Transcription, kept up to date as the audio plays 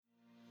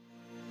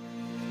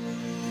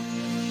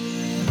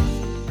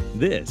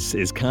This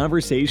is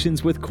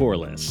Conversations with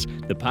Corliss,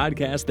 the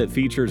podcast that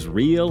features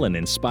real and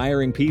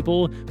inspiring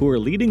people who are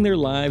leading their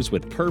lives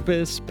with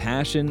purpose,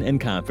 passion, and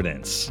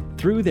confidence.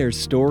 Through their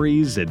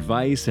stories,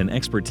 advice, and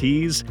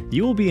expertise,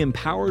 you will be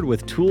empowered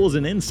with tools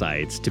and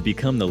insights to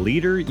become the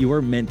leader you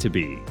are meant to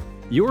be.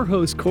 Your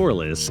host,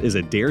 Corliss, is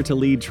a Dare to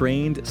Lead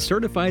trained,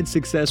 certified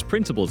success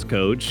principles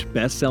coach,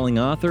 best-selling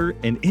author,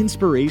 and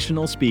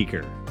inspirational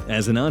speaker.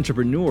 As an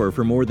entrepreneur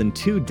for more than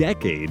 2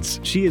 decades,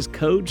 she has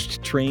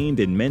coached, trained,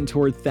 and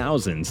mentored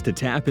thousands to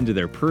tap into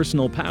their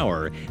personal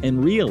power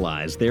and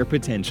realize their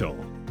potential.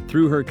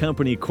 Through her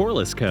company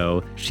Corliss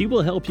Co., she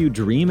will help you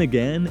dream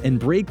again and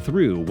break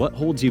through what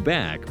holds you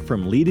back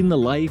from leading the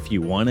life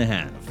you want to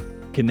have.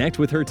 Connect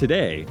with her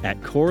today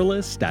at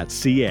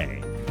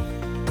corliss.ca.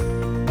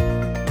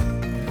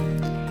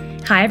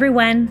 Hi,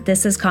 everyone.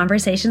 This is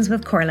Conversations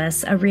with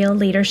Corliss, a real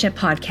leadership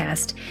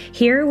podcast.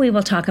 Here we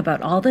will talk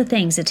about all the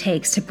things it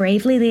takes to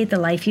bravely lead the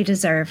life you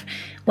deserve.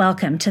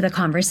 Welcome to the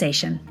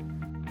conversation.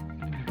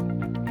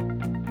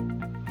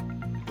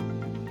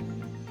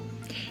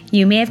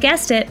 You may have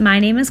guessed it, my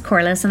name is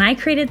Corliss, and I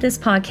created this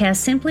podcast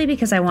simply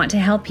because I want to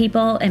help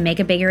people and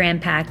make a bigger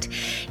impact.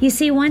 You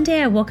see, one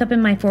day I woke up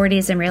in my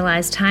 40s and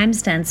realized time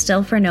stands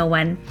still for no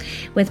one.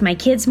 With my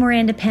kids more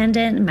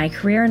independent and my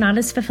career not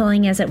as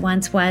fulfilling as it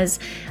once was,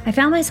 I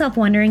found myself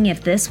wondering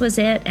if this was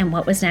it and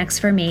what was next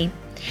for me.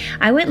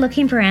 I went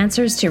looking for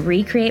answers to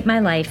recreate my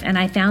life, and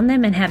I found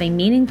them in having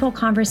meaningful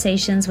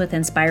conversations with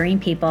inspiring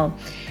people.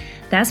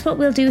 That's what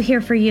we'll do here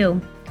for you.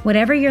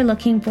 Whatever you're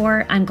looking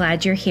for, I'm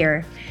glad you're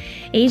here.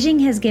 Aging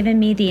has given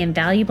me the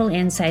invaluable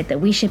insight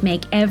that we should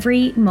make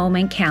every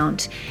moment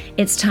count.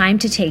 It's time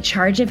to take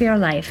charge of your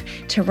life,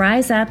 to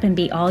rise up and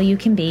be all you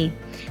can be.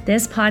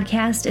 This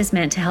podcast is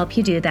meant to help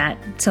you do that,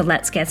 so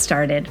let's get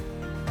started.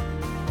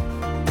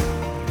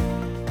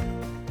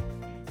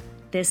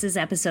 This is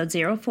episode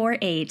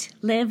 048,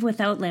 Live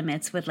Without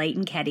Limits with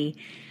Leighton Ketty.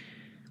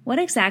 What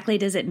exactly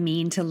does it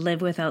mean to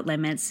live without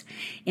limits?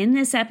 In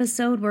this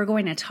episode, we're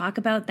going to talk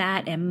about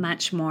that and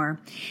much more.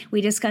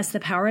 We discuss the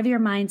power of your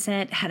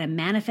mindset, how to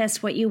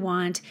manifest what you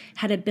want,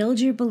 how to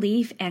build your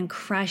belief, and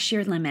crush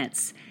your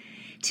limits.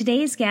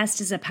 Today's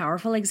guest is a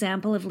powerful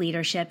example of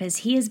leadership as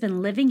he has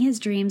been living his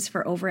dreams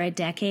for over a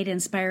decade,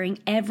 inspiring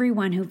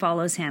everyone who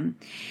follows him.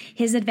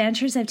 His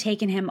adventures have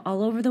taken him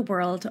all over the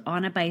world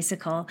on a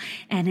bicycle,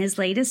 and his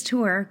latest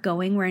tour,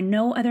 Going Where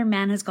No Other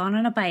Man Has Gone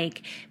on a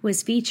Bike,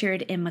 was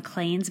featured in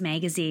Maclean's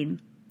magazine.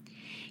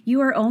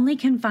 You are only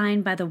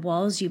confined by the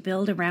walls you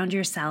build around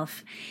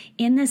yourself.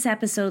 In this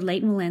episode,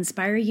 Leighton will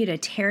inspire you to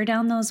tear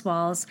down those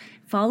walls,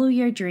 follow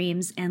your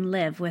dreams, and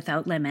live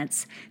without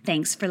limits.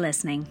 Thanks for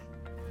listening.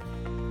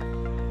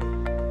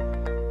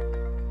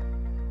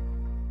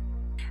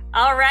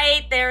 All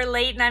right, there,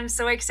 Leighton. I'm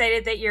so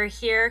excited that you're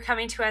here,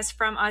 coming to us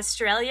from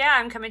Australia.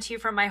 I'm coming to you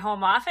from my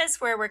home office,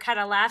 where we're kind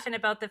of laughing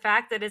about the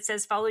fact that it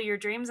says follow your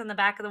dreams on the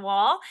back of the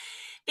wall.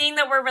 Being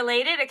that we're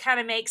related, it kind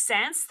of makes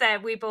sense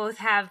that we both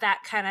have that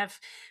kind of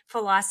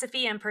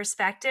philosophy and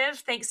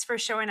perspective. Thanks for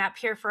showing up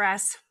here for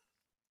us.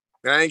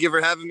 Thank you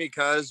for having me,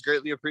 cuz.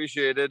 Greatly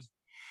appreciated.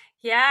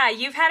 Yeah,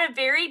 you've had a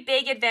very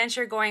big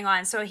adventure going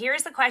on. So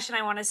here's the question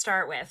I want to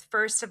start with.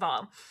 First of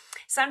all,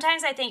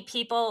 sometimes I think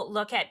people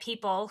look at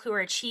people who are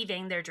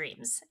achieving their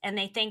dreams and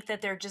they think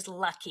that they're just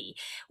lucky,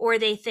 or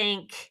they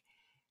think,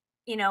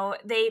 you know,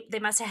 they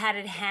must have had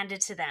it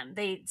handed to them.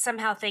 They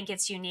somehow think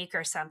it's unique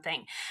or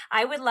something.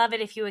 I would love it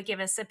if you would give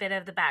us a bit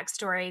of the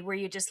backstory. Were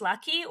you just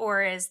lucky,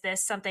 or is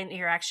this something that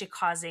you're actually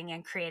causing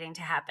and creating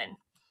to happen?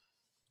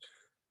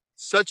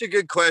 Such a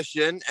good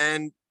question.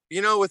 And,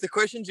 you know, with the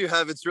questions you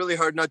have, it's really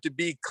hard not to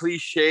be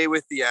cliche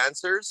with the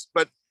answers.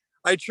 But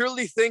I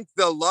truly think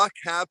the luck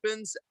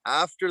happens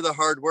after the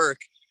hard work.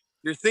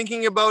 You're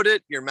thinking about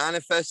it, you're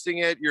manifesting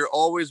it, you're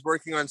always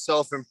working on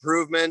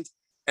self-improvement.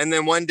 And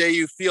then one day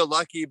you feel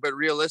lucky, but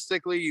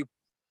realistically,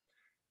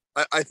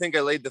 I think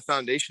I laid the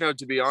foundation out,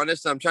 to be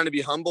honest. I'm trying to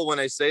be humble when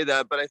I say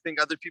that, but I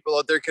think other people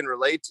out there can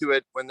relate to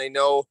it when they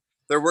know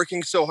they're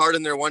working so hard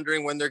and they're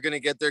wondering when they're going to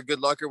get their good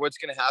luck or what's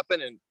going to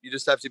happen. And you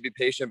just have to be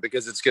patient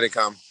because it's going to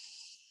come.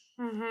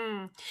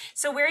 Mm-hmm.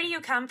 So where do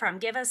you come from?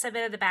 Give us a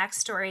bit of the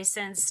backstory,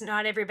 since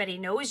not everybody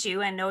knows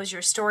you and knows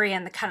your story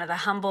and the kind of the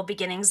humble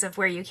beginnings of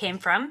where you came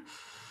from.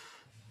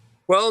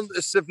 Well,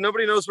 if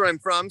nobody knows where I'm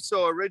from,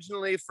 so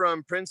originally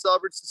from Prince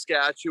Albert,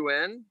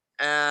 Saskatchewan.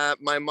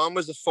 My mom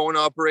was a phone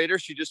operator.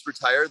 She just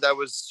retired.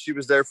 She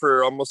was there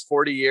for almost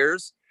 40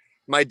 years.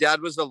 My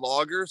dad was a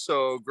logger.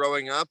 So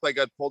growing up, I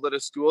got pulled out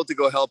of school to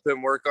go help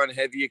him work on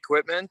heavy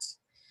equipment.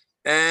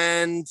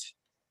 And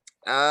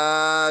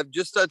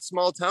just that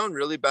small town,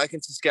 really, back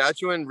in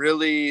Saskatchewan,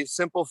 really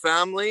simple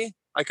family.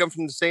 I come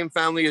from the same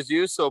family as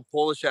you, so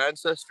Polish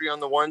ancestry on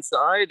the one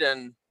side,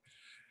 and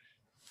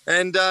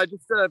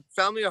just a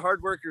family of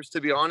hard workers, to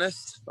be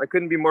honest. I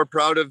couldn't be more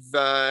proud of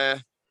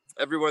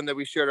everyone that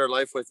we shared our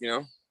life with, you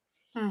know.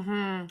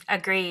 Mm-hmm.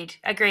 Agreed.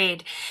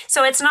 Agreed.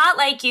 So it's not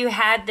like you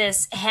had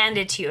this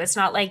handed to you. It's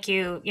not like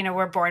you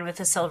were born with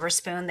a silver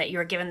spoon that you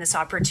were given this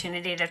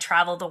opportunity to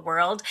travel the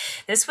world.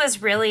 This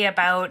was really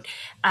about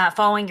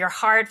following your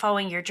heart,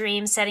 following your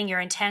dreams, setting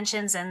your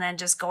intentions, and then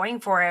just going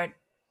for it,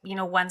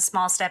 one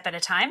small step at a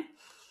time.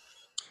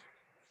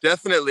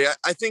 Definitely.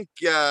 I think,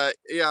 yeah,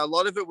 a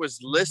lot of it was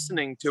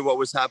listening to what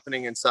was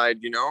happening inside,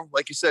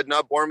 like you said,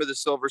 not born with a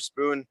silver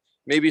spoon.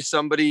 Maybe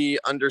somebody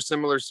under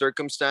similar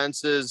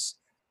circumstances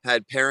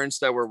had parents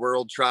that were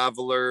world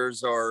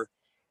travelers or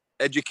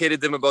educated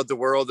them about the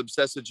world,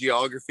 obsessed with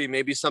geography,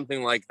 maybe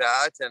something like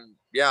that. And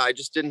yeah, I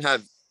just didn't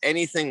have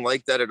anything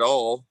like that at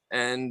all.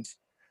 And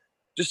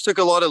just took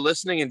a lot of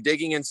listening and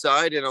digging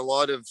inside and a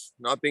lot of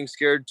not being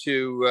scared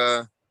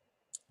to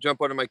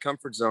jump out of my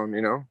comfort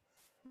zone.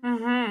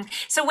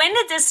 So when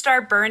did this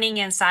start burning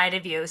inside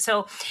of you?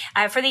 So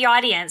for the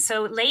audience,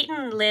 so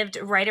Leighton lived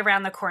right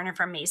around the corner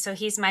from me. So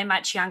he's my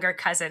much younger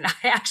cousin.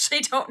 I actually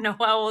don't know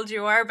how old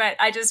you are, but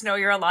I just know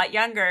you're a lot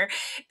younger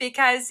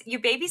because you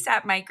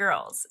babysat my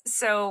girls.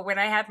 So when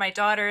I had my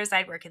daughters,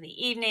 I'd work in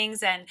the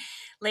evenings and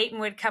Leighton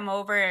would come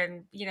over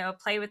and,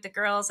 play with the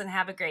girls and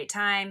have a great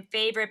time.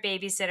 Favorite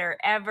babysitter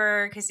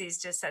ever because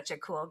he's just such a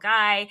cool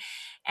guy.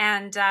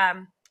 And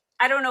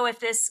I don't know if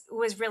this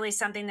was really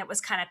something that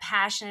was kind of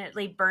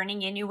passionately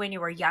burning in you when you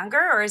were younger,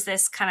 or is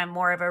this kind of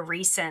more of a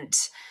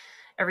recent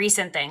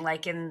thing,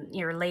 like in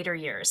your later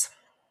years?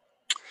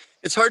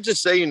 It's hard to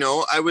say,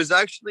 I was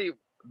actually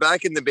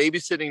back in the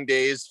babysitting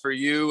days for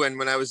you. And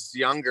when I was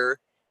younger,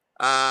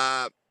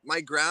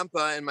 my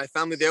grandpa and my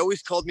family, they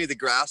always called me the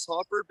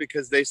grasshopper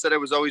because they said I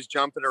was always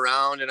jumping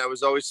around and I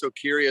was always so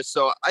curious.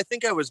 So I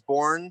think I was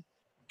born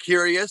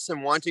curious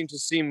and wanting to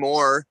see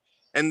more.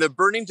 And the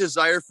burning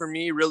desire for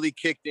me really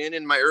kicked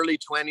in my early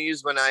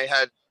 20s when I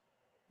had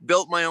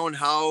built my own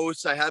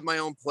house. I had my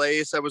own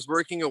place. I was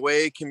working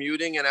away,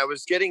 commuting, and I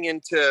was getting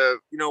into,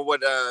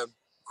 what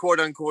quote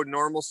unquote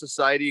normal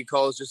society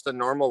calls just a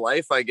normal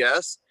life, I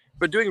guess,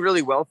 but doing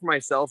really well for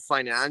myself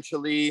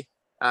financially.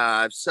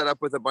 I've set up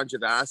with a bunch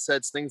of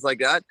assets, things like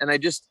that. And I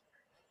just,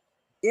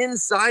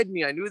 inside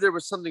me, I knew there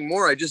was something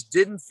more. I just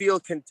didn't feel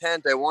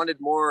content. I wanted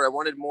more. I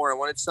wanted more. I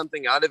wanted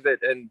something out of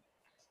it. And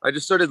I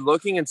just started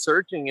looking and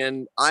searching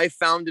and I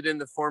found it in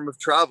the form of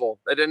travel.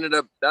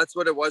 That's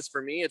what it was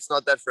for me. It's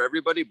not that for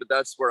everybody, but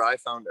that's where I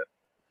found it.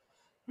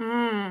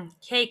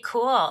 Okay,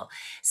 cool.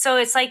 So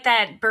it's like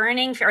that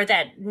burning or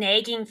that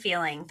nagging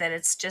feeling that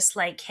it's just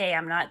like, hey,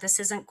 this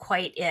isn't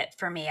quite it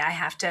for me. I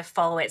have to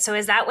follow it. So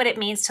is that what it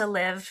means to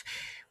live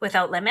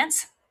without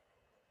limits?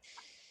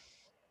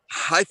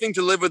 I think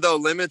to live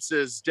without limits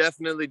is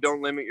definitely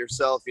don't limit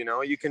yourself.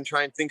 You can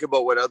try and think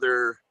about what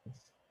other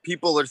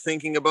people are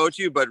thinking about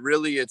you, but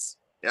really it's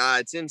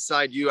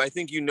inside you. I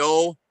think you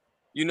know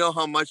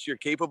how much you're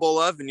capable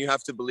of, and you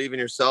have to believe in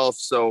yourself.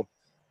 So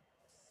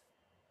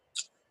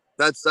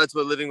that's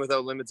what living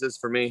without limits is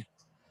for me.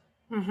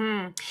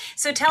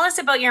 So tell us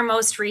about your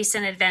most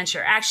recent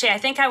adventure. Actually, I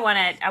think I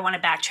want to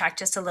backtrack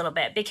just a little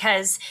bit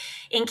because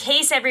in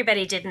case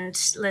everybody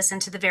didn't listen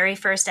to the very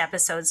first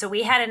episode, so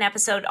we had an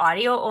episode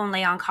audio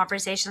only on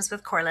Conversations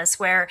with Corliss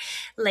where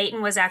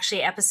Leighton was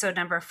actually episode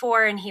number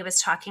 4 and he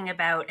was talking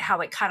about how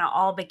it kind of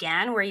all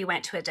began where you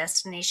went to a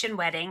destination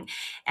wedding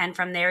and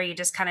from there you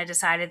just kind of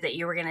decided that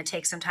you were going to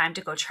take some time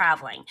to go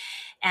traveling.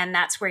 And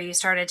that's where you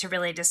started to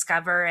really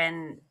discover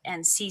and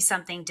see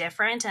something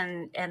different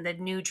and the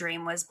new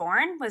dream was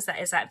born.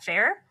 Is that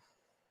fair?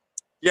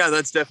 Yeah,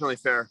 that's definitely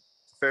fair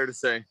to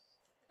say.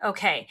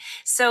 Okay,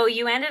 so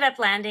you ended up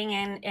landing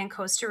in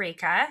Costa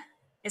Rica.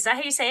 Is that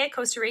how you say it,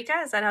 Costa Rica?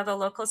 Is that how the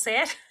locals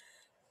say it?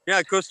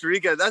 Yeah, Costa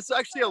Rica. That's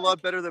actually a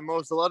lot better than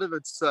most. A lot of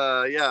it's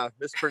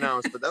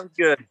mispronounced, but that was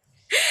good.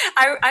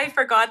 I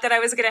forgot that I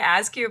was going to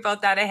ask you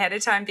about that ahead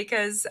of time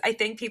because I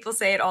think people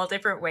say it all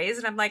different ways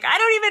and I'm like, I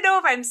don't even know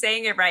if I'm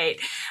saying it right.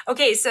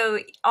 Okay, so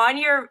on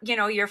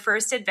your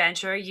first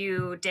adventure,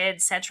 you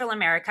did Central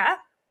America.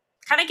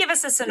 Kind of give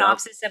us a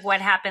synopsis of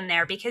what happened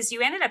there because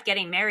you ended up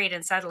getting married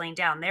and settling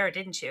down there,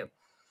 didn't you?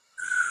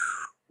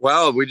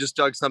 Well, we just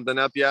dug something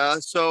up. Yeah.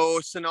 So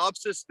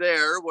synopsis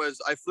there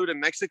was I flew to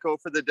Mexico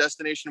for the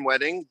destination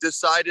wedding,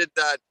 decided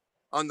that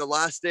on the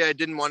last day I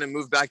didn't want to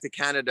move back to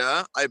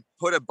Canada. I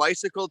put a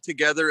bicycle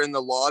together in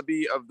the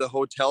lobby of the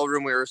hotel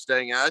room we were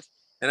staying at.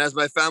 And as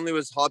my family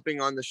was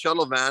hopping on the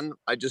shuttle van,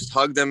 I just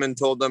hugged them and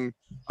told them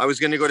I was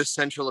going to go to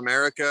Central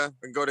America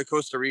and go to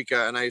Costa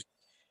Rica. And I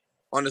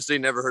honestly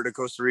never heard of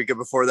Costa Rica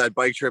before that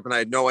bike trip. And I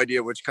had no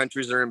idea which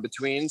countries are in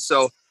between.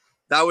 So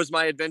that was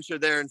my adventure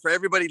there. And for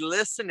everybody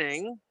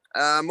listening,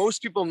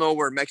 most people know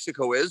where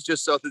Mexico is,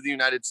 just south of the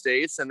United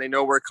States, and they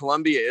know where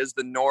Colombia is,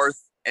 the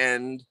north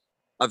end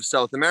of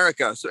South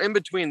America. So in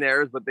between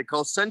there is what they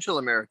call Central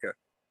America.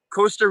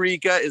 Costa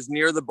Rica is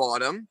near the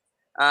bottom.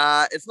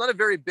 It's not a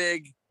very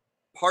big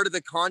part of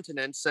the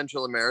continent,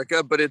 Central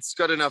America, but it's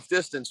got enough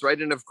distance, right?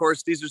 And of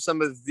course, these are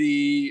some of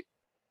the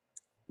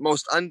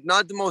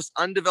not the most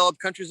undeveloped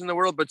countries in the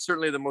world, but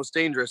certainly the most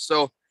dangerous.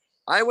 So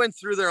I went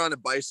through there on a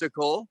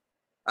bicycle.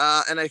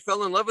 And I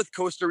fell in love with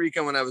Costa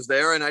Rica when I was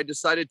there, and I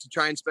decided to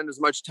try and spend as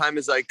much time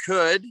as I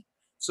could.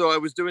 So I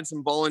was doing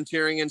some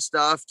volunteering and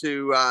stuff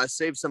to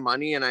save some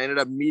money, and I ended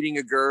up meeting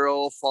a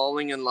girl,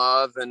 falling in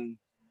love, and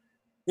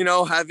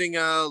having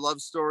a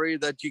love story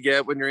that you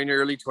get when you're in your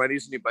early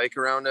 20s and you bike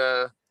around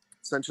a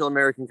Central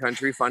American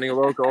country finding a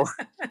local.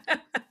 And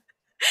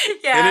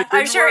Yeah, it I'm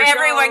didn't sure work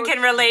everyone out.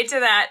 can relate to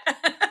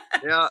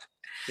that.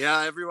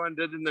 Yeah, everyone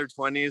did in their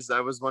 20s.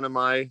 That was one of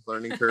my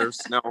learning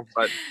curves. No,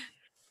 But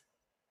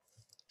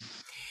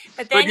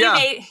but then you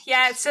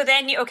yeah, made, so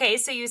then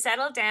so you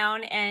settled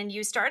down and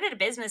you started a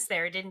business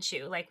there, didn't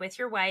you? Like with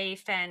your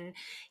wife, and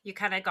you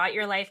kind of got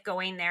your life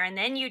going there. And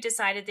then you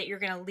decided that you're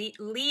going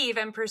to leave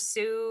and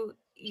pursue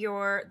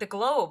the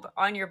globe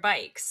on your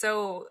bike.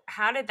 So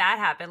how did that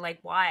happen? Like,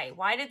 why?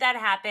 Why did that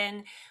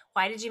happen?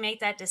 Why did you make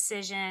that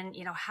decision?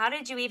 How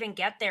did you even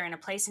get there in a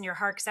place in your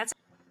heart? Because that's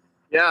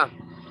yeah.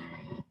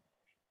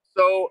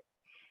 So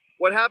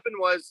what happened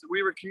was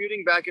we were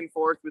commuting back and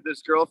forth with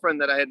this girlfriend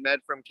that I had met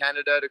from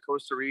Canada to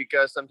Costa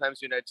Rica, sometimes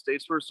the United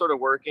States. We were sort of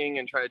working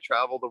and trying to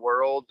travel the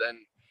world, and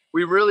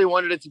we really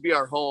wanted it to be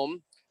our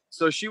home.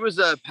 So she was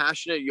a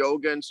passionate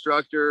yoga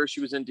instructor.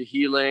 She was into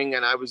healing,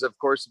 and I was, of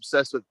course,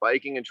 obsessed with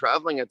biking and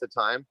traveling at the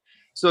time.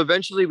 So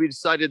eventually we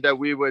decided that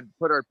we would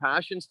put our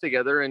passions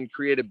together and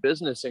create a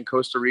business in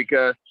Costa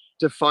Rica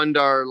to fund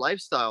our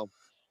lifestyle.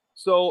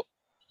 So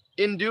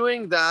in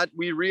doing that,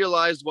 we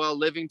realized while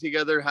living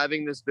together,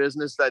 having this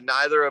business, that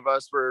neither of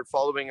us were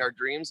following our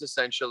dreams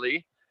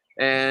essentially.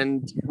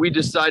 And we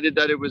decided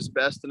that it was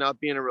best to not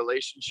be in a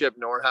relationship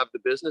nor have the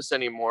business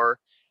anymore.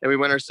 And we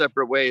went our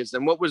separate ways.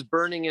 And what was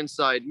burning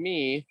inside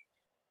me,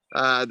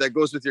 that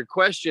goes with your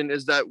question,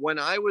 is that when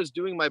I was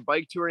doing my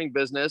bike touring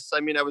business, I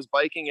mean, I was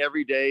biking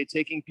every day,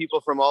 taking people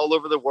from all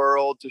over the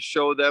world to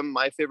show them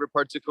my favorite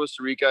parts of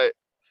Costa Rica.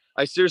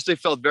 I seriously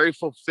felt very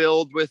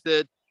fulfilled with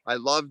it. I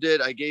loved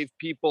it. I gave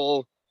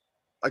people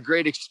a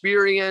great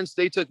experience.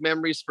 They took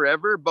memories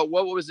forever. But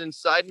what was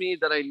inside me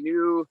that I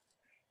knew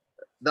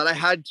that I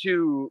had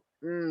to,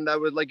 that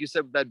was, like you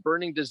said, that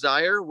burning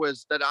desire,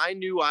 was that I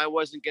knew I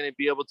wasn't going to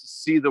be able to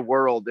see the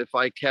world if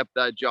I kept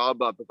that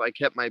job up, if I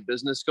kept my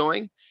business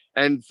going.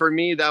 And for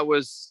me, that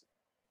was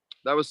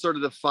sort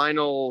of the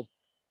final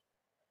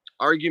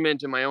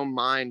argument in my own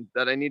mind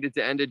that I needed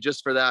to end it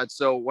just for that.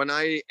 So when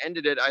I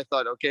ended it, I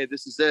thought, okay,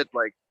 this is it.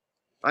 Like,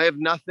 I have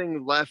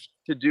nothing left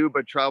to do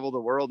but travel the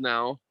world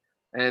now.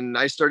 And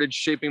I started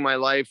shaping my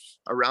life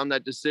around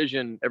that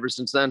decision ever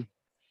since then.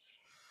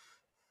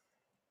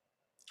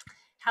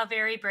 How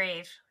very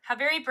brave. How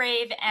very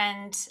brave.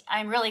 And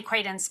I'm really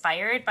quite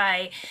inspired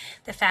by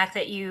the fact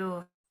that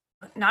you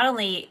not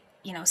only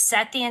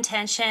set the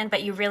intention,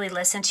 but you really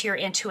listen to your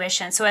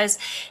intuition. So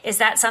is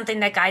that something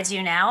that guides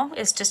you now,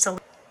 is just a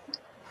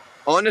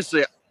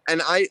Honestly,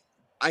 and I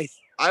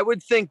I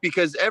would think,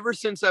 because ever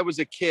since I was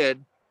a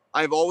kid,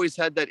 I've always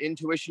had that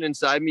intuition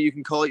inside me. You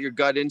can call it your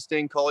gut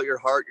instinct, call it your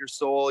heart, your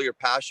soul, your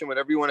passion,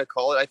 whatever you want to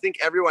call it. I think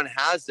everyone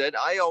has it.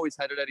 I always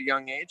had it at a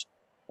young age.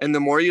 And the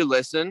more you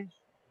listen,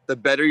 the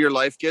better your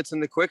life gets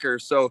and the quicker.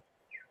 So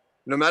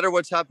no matter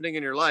what's happening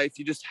in your life,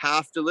 you just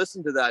have to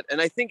listen to that.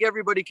 And I think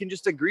everybody can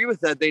just agree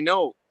with that. They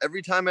know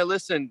every time I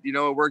listened,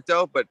 it worked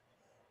out. But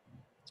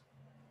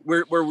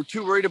we're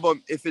too worried about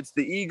if it's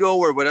the ego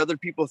or what other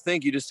people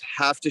think. You just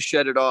have to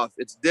shed it off.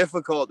 It's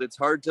difficult. It's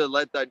hard to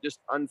let that just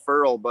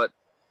unfurl, but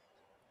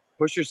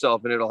push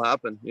yourself and it'll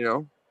happen.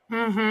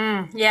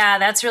 Mm-hmm. Yeah,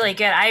 that's really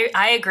good.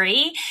 I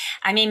agree.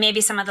 I mean,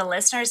 maybe some of the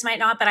listeners might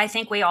not, but I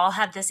think we all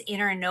have this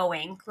inner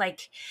knowing,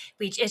 like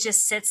it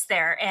just sits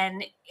there.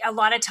 And a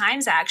lot of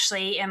times,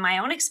 actually, in my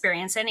own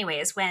experience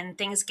anyways, when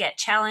things get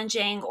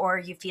challenging or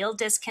you feel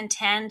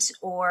discontent,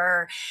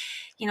 or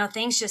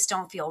things just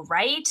don't feel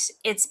right,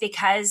 it's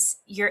because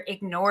you're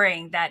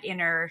ignoring that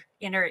inner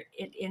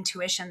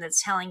intuition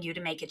that's telling you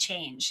to make a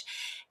change.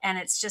 And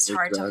it's just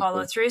hard to follow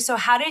Exactly. through. So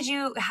how did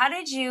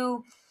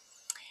you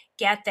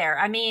get there?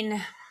 I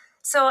mean,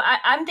 so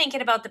I'm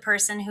thinking about the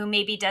person who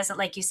maybe doesn't,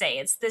 like you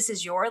say, this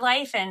is your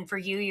life, and for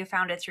you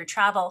found it through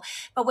travel.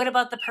 But what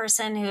about the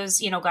person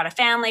who's got a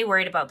family,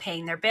 worried about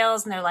paying their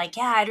bills, and they're like,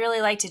 yeah, I'd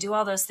really like to do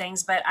all those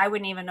things, but I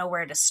wouldn't even know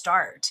where to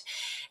start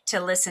to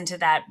listen to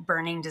that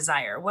burning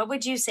desire. What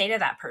would you say to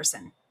that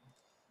person?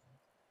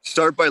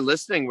 Start by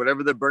listening,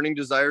 whatever the burning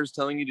desire is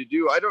telling you to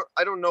do. I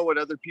don't know what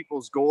other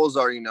people's goals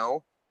are.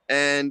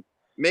 And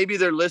maybe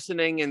they're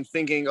listening and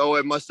thinking, oh,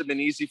 it must have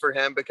been easy for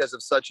him because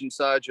of such and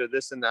such or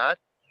this and that.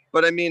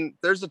 But I mean,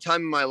 there's a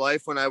time in my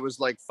life when I was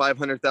like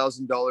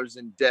 $500,000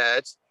 in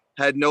debt,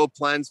 had no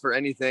plans for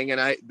anything,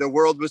 and the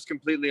world was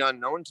completely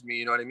unknown to me.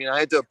 You know what I mean? I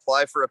had to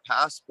apply for a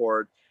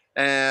passport.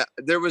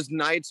 There was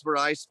nights where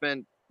I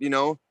spent,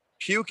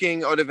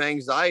 puking out of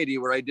anxiety,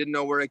 where I didn't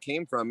know where it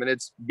came from, and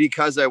it's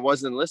because I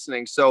wasn't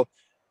listening. So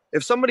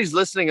if somebody's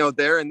listening out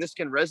there and this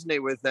can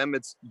resonate with them,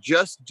 it's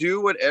just do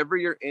whatever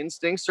your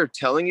instincts are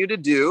telling you to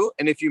do.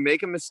 And if you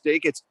make a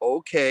mistake, it's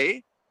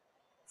okay.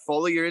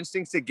 Follow your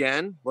instincts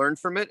again, learn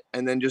from it,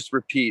 and then just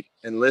repeat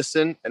and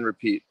listen and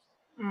repeat.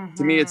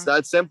 To me, it's Mm-hmm.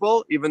 that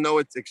simple. Even though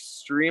it's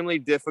extremely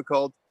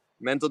difficult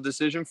mental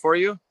decision for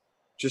you,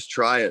 just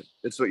try it.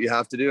 It's what you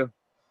have to do.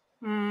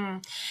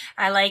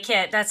 I like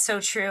it. That's so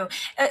true.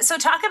 So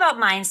talk about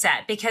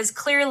mindset, because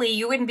clearly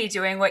you wouldn't be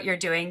doing what you're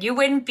doing. You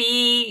wouldn't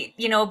be,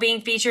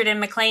 being featured in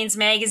Maclean's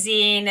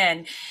magazine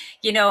and,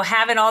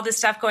 having all the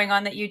stuff going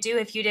on that you do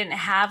if you didn't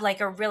have like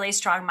a really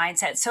strong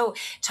mindset. So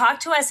talk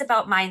to us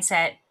about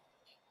mindset,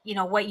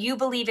 what you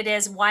believe it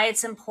is, why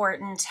it's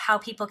important, how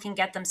people can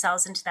get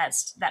themselves into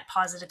that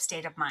positive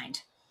state of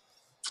mind.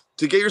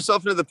 To get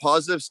yourself into the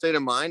positive state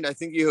of mind, I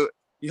think you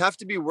have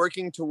to be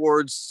working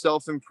towards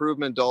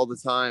self-improvement all the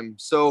time.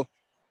 So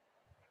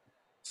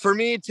for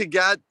me to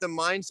get the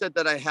mindset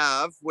that I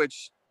have,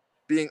 which,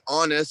 being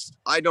honest,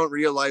 I don't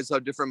realize how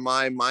different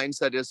my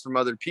mindset is from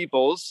other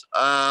people's.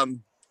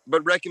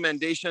 But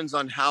recommendations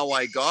on how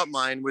I got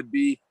mine would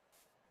be,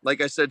 like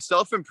I said,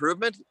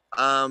 self-improvement.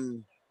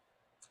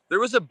 There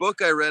was a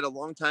book I read a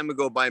long time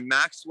ago by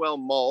Maxwell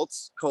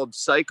Maltz called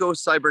Psycho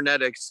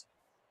Cybernetics.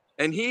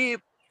 And he,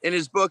 in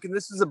his book, and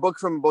this is a book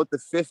from about the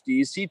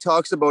 50s, he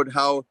talks about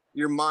how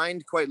your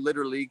mind quite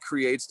literally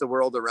creates the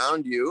world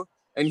around you.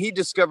 And he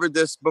discovered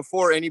this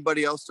before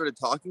anybody else started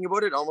talking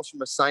about it, almost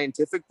from a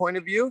scientific point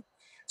of view.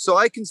 So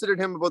I considered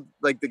him about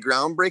like the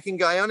groundbreaking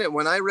guy on it.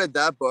 When I read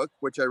that book,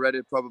 which I read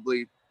it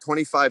probably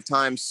 25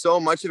 times, so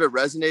much of it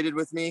resonated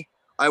with me.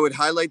 I would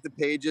highlight the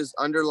pages,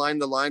 underline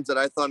the lines that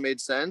I thought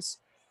made sense.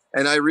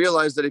 And I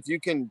realized that if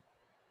you can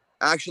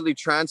actually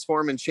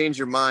transform and change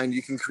your mind,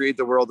 you can create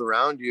the world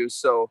around you.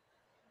 So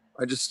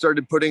I just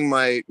started putting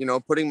my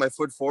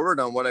foot forward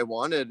on what I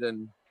wanted.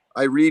 And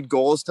I read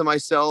goals to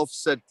myself,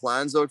 set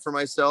plans out for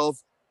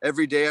myself.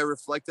 Every day I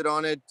reflected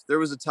on it. There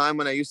was a time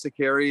when I used to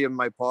carry in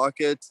my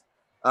pocket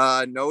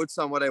notes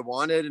on what I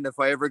wanted. And if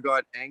I ever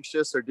got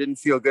anxious or didn't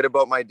feel good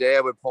about my day,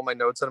 I would pull my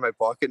notes out of my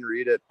pocket and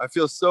read it. I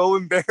feel so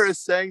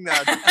embarrassed saying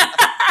that,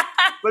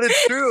 but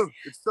it's true.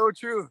 It's so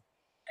true.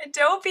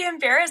 Don't be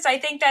embarrassed. I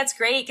think that's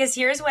great, because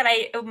here's what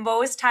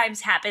most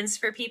times happens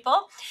for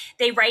people.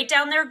 They write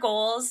down their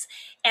goals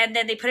and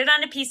then they put it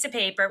on a piece of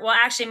paper. Well,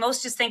 actually,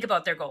 most just think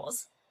about their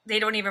goals. They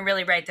don't even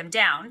really write them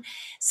down.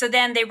 So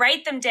then they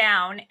write them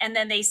down and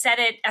then they set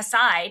it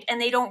aside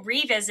and they don't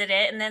revisit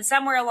it. And then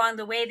somewhere along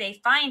the way, they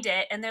find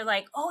it and they're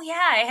like, oh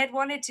yeah, I had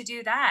wanted to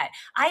do that.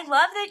 I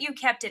love that you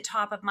kept it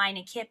top of mind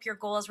and kept your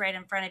goals right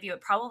in front of you.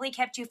 It probably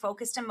kept you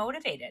focused and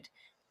motivated.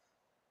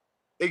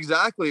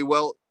 Exactly.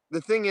 Well,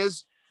 the thing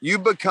is, you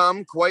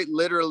become quite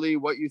literally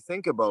what you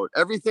think about.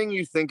 Everything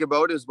you think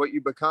about is what you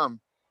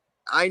become.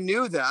 I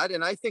knew that,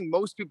 and I think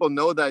most people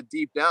know that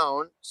deep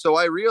down. So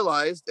I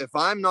realized if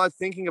I'm not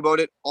thinking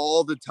about it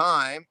all the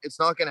time, it's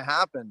not going to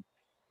happen.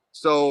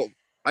 So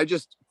I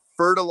just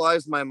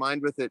fertilized my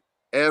mind with it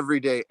every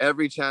day,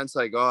 every chance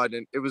I got.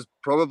 And it was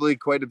probably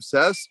quite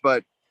obsessed,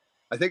 but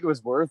I think it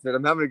was worth it.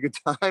 I'm having a good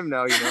time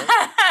now,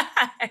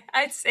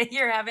 I'd say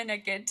you're having a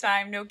good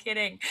time. No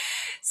kidding.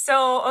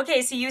 So,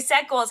 okay, so you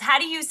set goals. How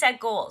do you set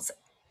goals?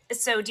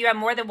 So do you have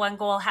more than one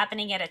goal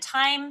happening at a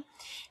time?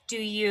 Do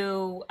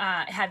you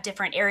have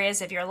different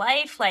areas of your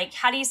life? Like,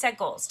 how do you set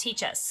goals?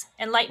 Teach us,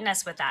 enlighten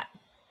us with that.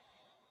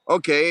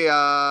 Okay.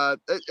 I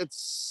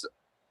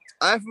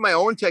have my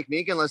own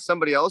technique unless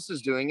somebody else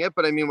is doing it.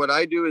 But I mean, what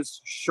I do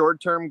is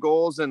short-term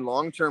goals and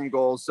long-term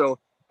goals. So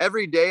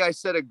every day I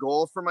set a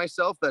goal for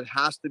myself that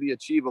has to be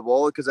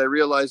achievable, because I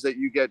realize that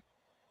you get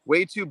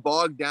way too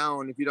bogged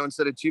down if you don't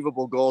set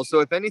achievable goals.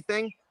 So if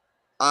anything,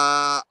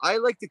 I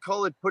like to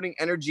call it putting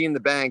energy in the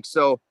bank.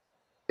 So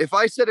if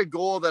I set a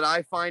goal that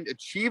I find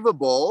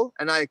achievable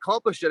and I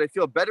accomplish it, I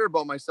feel better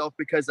about myself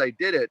because I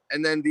did it.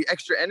 And then the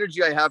extra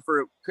energy I have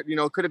for,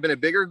 could have been a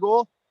bigger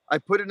goal. I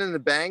put it in the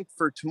bank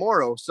for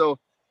tomorrow. So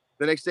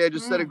the next day I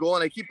just set a goal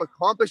and I keep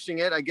accomplishing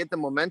it. I get the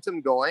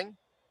momentum going.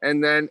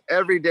 And then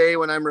every day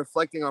when I'm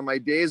reflecting on my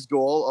day's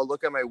goal, I'll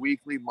look at my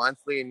weekly,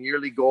 monthly, and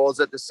yearly goals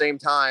at the same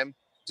time,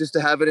 just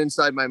to have it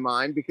inside my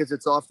mind, because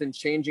it's often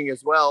changing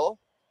as well.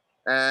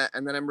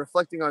 And then I'm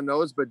reflecting on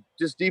those, but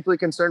just deeply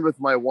concerned with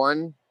my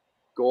one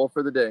goal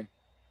for the day.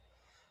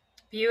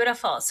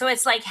 Beautiful. So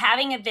it's like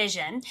having a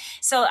vision.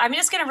 So I'm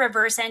just going to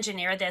reverse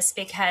engineer this,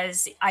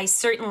 because I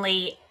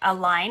certainly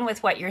align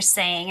with what you're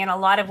saying. And a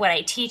lot of what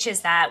I teach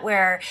is that,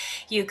 where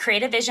you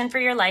create a vision for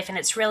your life, and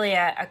it's really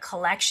a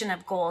collection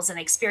of goals and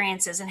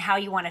experiences and how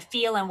you want to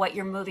feel and what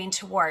you're moving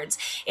towards.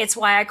 It's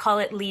why I call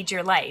it Lead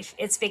Your Life.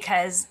 It's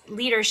because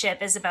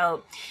leadership is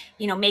about,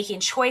 making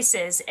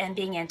choices and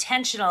being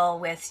intentional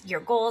with your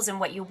goals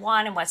and what you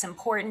want and what's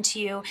important to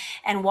you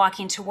and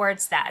walking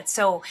towards that.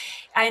 So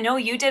I know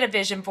you did a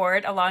vision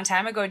board a long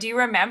time ago. Do you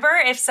remember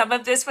if some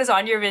of this was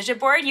on your vision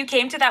board? You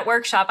came to that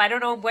workshop. I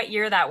don't know what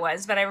year that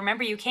was, but I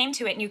remember you came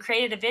to it and you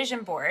created a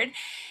vision board.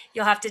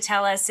 You'll have to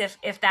tell us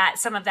if that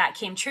some of that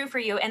came true for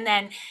you. And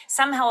then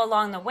somehow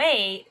along the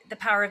way, the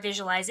power of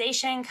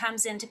visualization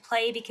comes into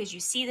play, because you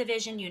see the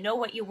vision, you know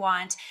what you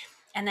want.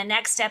 And the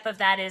next step of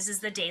that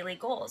is the daily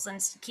goals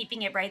and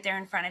keeping it right there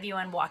in front of you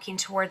and walking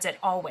towards it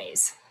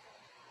always.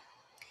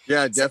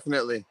 Yeah,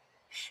 definitely.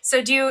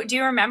 So do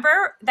you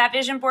remember that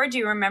vision board? Do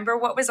you remember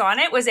what was on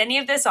it? Was any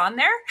of this on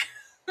there?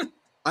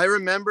 I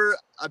remember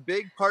a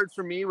big part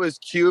for me was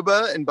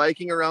Cuba and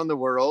biking around the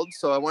world.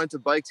 So I wanted to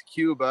bike to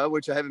Cuba,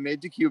 which I haven't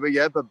made to Cuba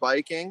yet, but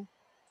biking.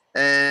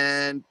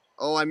 And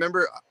I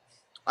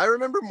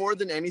remember more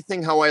than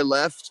anything how I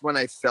left when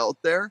I felt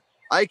there.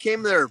 I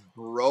came there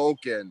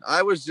broken.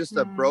 I was just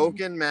a Mm.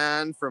 broken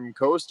man from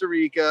Costa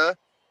Rica,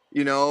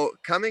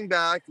 coming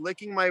back,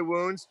 licking my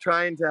wounds,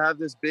 trying to have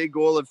this big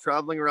goal of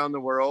traveling around the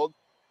world.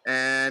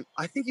 And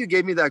I think you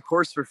gave me that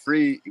course for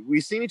free.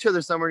 We seen each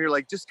other somewhere and you're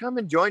like, just come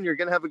and join. You're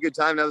going to have a good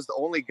time. And I was the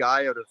only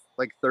guy out of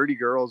like 30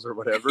 girls or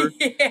whatever.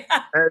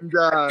 Yeah. And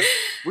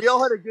we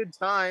all had a good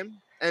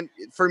time. And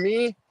for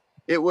me,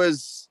 it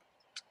was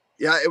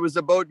it was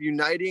about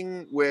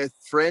uniting with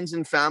friends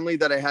and family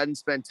that I hadn't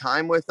spent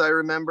time with, I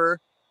remember,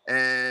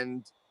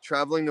 and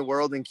traveling the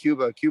world in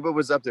Cuba. Cuba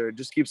was up there. It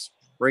just keeps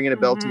ringing a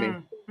bell to me.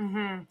 Mm-hmm.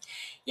 Mm-hmm.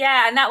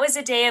 Yeah, and that was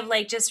a day of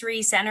like just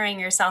recentering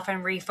yourself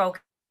and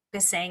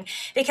refocusing,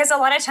 because a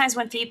lot of times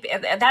when people,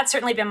 that's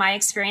certainly been my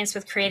experience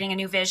with creating a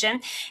new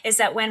vision, is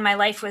that when my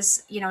life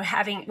was,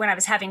 when I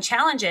was having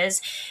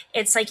challenges,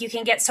 it's like you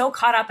can get so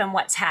caught up in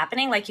what's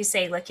happening, like you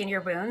say, licking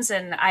your wounds,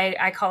 and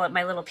I call it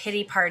my little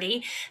pity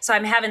party. So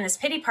I'm having this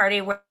pity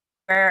party where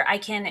I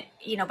can,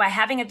 by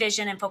having a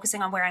vision and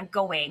focusing on where I'm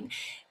going,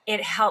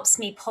 it helps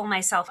me pull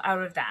myself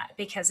out of that,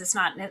 because it's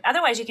not,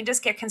 otherwise you can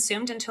just get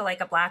consumed into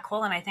like a black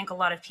hole. And I think a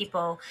lot of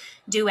people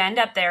do end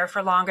up there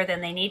for longer than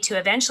they need to.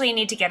 Eventually you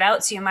need to get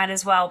out, so you might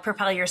as well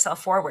propel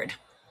yourself forward.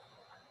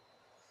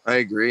 I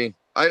agree.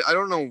 I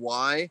don't know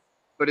why,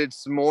 but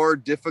it's more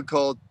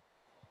difficult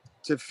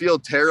to feel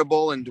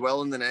terrible and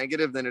dwell in the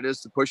negative than it is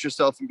to push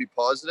yourself and be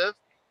positive.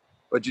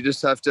 But you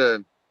just have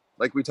to,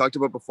 like we talked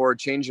about before,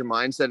 change your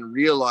mindset and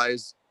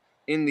realize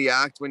in the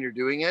act when you're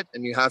doing it.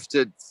 And you have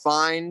to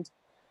find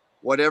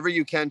whatever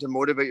you can to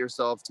motivate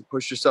yourself, to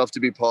push yourself to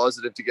be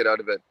positive, to get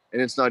out of it.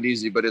 And it's not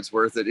easy, but it's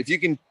worth it. If you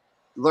can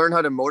learn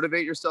how to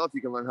motivate yourself,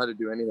 you can learn how to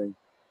do anything.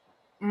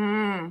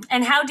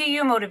 And how do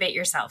you motivate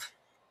yourself?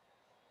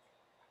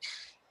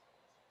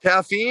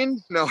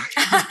 Caffeine? No.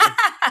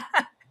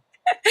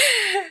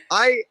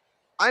 I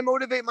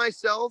motivate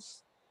myself.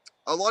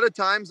 A lot of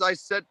times I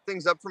set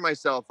things up for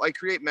myself. I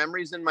create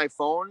memories in my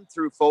phone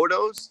through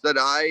photos that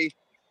I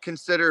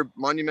consider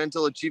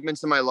monumental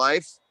achievements in my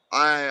life.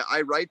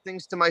 I write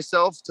things to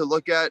myself to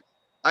look at.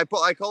 I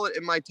call it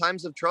in my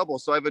times of trouble.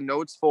 So I have a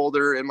notes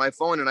folder in my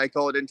phone and I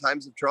call it in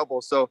times of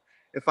trouble. So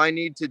if I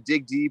need to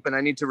dig deep and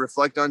I need to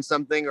reflect on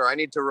something, or I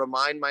need to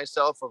remind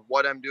myself of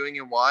what I'm doing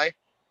and why,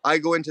 I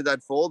go into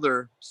that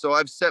folder. So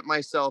I've set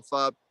myself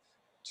up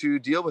to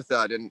deal with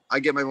that, and I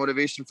get my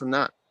motivation from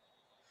that.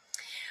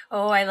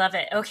 Oh, I love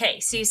it. Okay,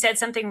 so you said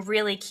something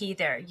really key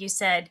there. You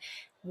said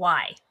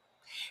why.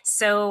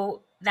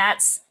 So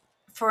that's,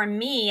 for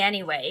me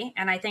anyway,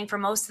 and I think for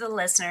most of the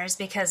listeners,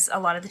 because a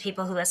lot of the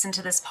people who listen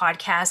to this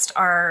podcast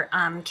are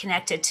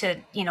connected to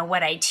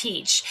what I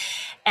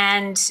teach.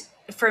 And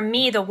for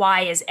me, the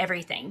why is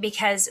everything,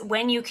 because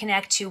when you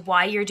connect to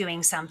why you're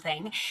doing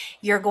something,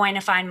 you're going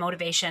to find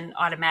motivation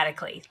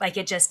automatically. Like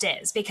it just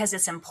is, because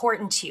it's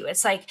important to you.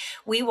 It's like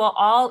we will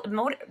all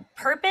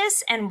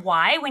purpose and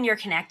why, when you're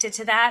connected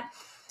to that,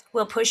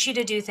 will push you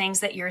to do things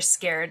that you're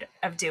scared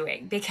of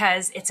doing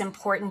because it's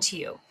important to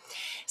you.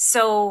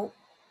 So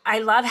I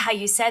love how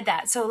you said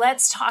that. So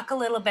let's talk a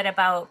little bit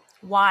about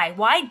why.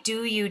 Why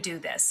do you do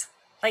this?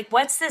 Like,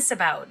 what's this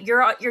about?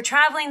 You're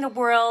traveling the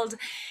world.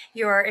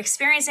 You're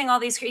experiencing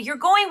all these. You're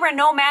going where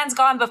no man's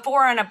gone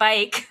before on a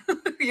bike.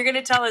 You're going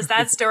to tell us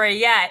that story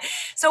yet.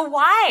 So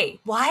why?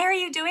 Why are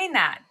you doing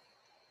that?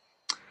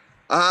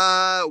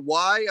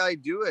 Why I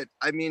do it?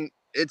 I mean,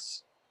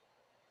 it's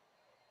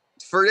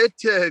for it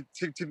to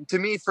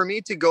me, for me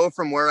to go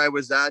from where I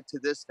was at to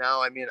this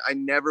now. I mean, I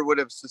never would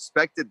have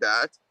suspected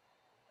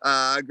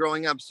that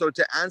growing up. So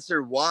to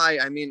answer why,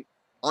 I mean,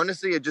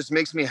 honestly, it just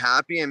makes me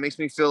happy and makes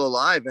me feel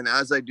alive. And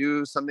as I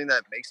do something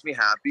that makes me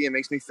happy and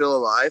makes me feel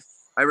alive,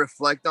 I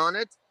reflect on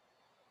it,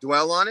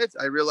 dwell on it.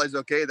 I realize,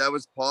 okay, that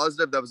was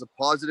positive. That was a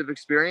positive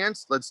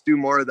experience. Let's do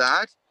more of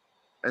that.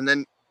 And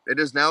then it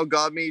has now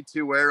got me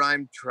to where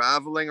I'm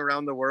traveling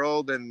around the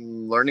world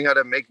and learning how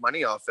to make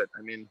money off it.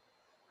 I mean,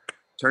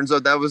 turns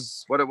out that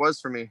was what it was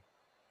for me.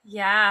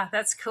 Yeah,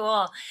 that's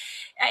cool.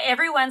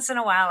 Every once in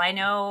a while, I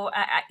know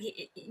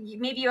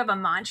maybe you have a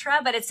mantra,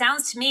 but it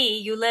sounds to me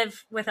you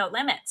live without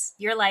limits.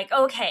 You're like,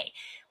 okay,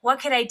 what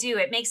could I do?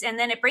 It makes, and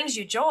then it brings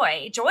you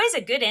joy. Joy is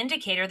a good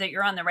indicator that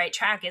you're on the right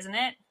track, isn't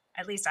it?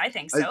 At least I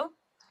think so.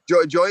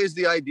 Joy is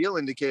the ideal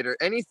indicator.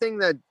 Anything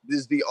that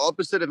is the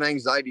opposite of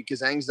anxiety,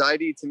 because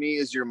anxiety to me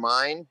is your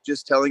mind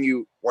just telling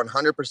you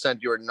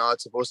 100% you're not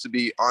supposed to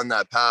be on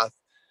that path.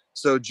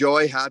 So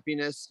joy,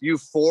 happiness,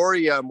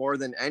 euphoria more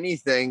than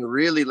anything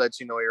really lets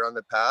you know you're on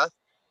the path.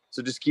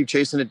 So just keep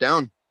chasing it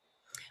down.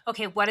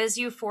 Okay, what does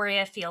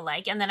euphoria feel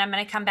like? And then I'm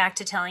going to come back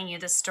to telling you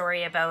the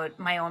story about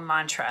my own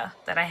mantra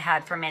that I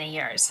had for many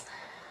years.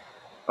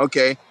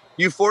 Okay.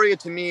 Euphoria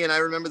to me, and I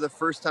remember the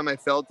first time I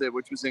felt it,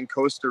 which was in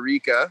Costa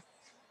Rica.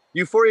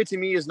 Euphoria to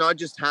me is not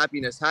just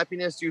happiness.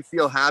 Happiness, you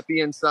feel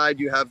happy inside.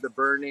 You have the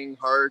burning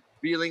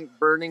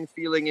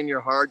feeling in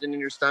your heart and in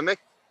your stomach.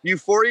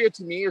 Euphoria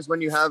to me is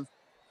when you have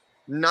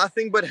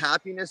nothing but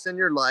happiness in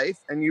your life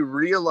and you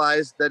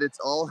realize that it's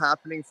all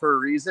happening for a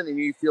reason and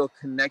you feel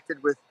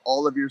connected with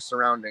all of your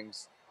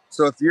surroundings.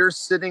 So if you're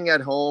sitting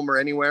at home or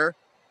anywhere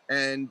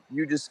and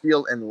you just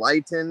feel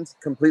enlightened,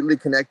 completely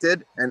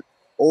connected, and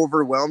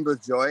overwhelmed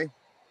with joy,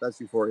 that's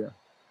euphoria.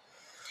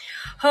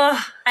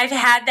 Oh, I've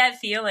had that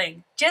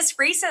feeling just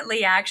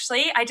recently,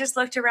 actually. I just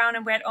looked around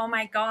and went, oh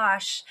my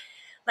gosh,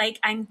 like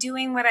I'm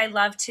doing what I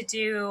love to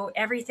do.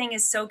 Everything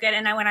is so good.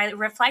 And when I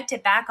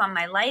reflected back on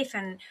my life,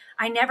 and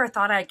I never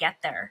thought I'd get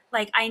there.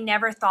 Like I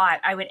never thought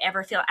I would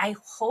ever feel, I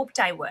hoped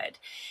I would,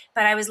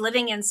 but I was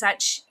living in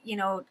such,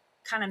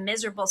 kind of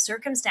miserable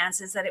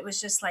circumstances that it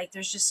was just like,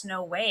 there's just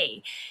no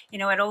way.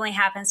 It only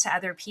happens to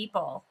other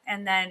people.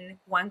 And then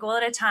one goal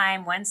at a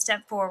time, one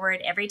step forward,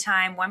 every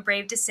time, one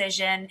brave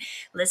decision,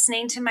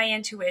 listening to my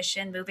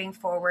intuition, moving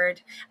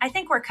forward. I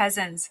think we're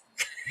cousins.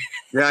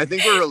 Yeah, I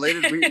think we're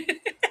related. We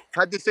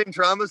had the same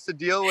traumas to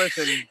deal with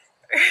and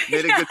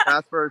made a good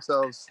path for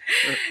ourselves.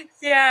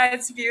 Yeah,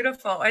 it's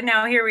beautiful. And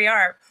now here we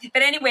are.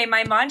 But anyway,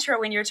 my mantra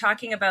when you're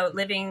talking about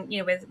living,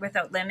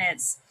 without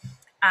limits,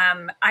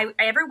 I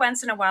every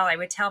once in a while I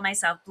would tell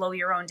myself, blow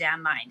your own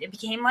damn mind. It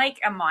became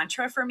like a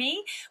mantra for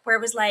me where it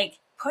was like,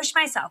 push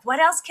myself. What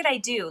else could I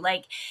do?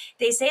 Like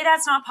they say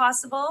that's not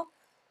possible.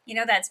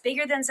 That's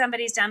bigger than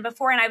somebody's done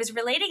before. And I was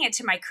relating it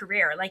to my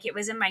career. Like it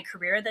was in my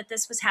career that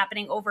this was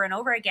happening over and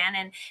over again.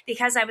 And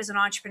because I was an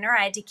entrepreneur,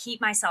 I had to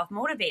keep myself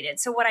motivated.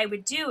 So what I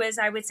would do is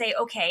I would say,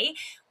 okay,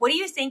 what do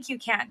you think you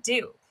can't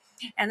do?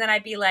 And then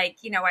I'd be like,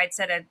 I'd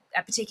set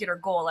a particular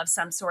goal of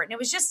some sort. And it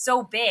was just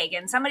so big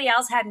and somebody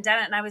else hadn't done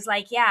it. And I was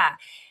like, yeah,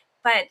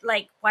 but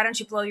like, why don't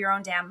you blow your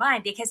own damn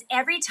mind? Because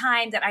every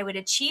time that I would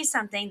achieve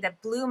something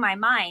that blew my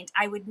mind,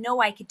 I would know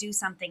I could do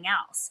something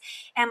else.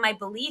 And my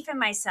belief in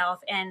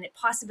myself and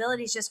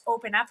possibilities just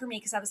opened up for me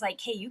because I was like,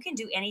 hey, you can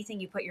do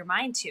anything you put your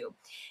mind to,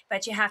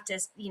 but you have to,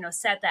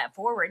 set that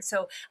forward.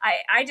 So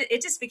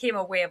it just became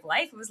a way of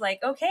life. It was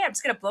like, okay, I'm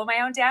just going to blow my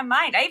own damn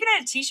mind. I even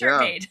had a t-shirt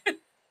made.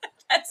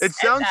 It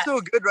sounds so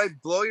good, right?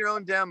 Blow your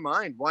own damn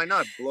mind. Why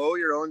not? Blow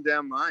your own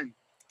damn mind.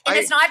 And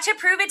it's not to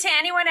prove it to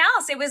anyone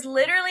else. It was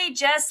literally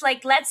just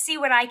like, let's see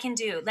what I can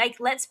do. Like,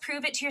 let's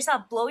prove it to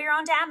yourself. Blow your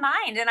own damn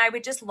mind. And I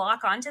would just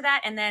lock onto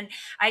that. And then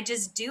I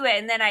just do it.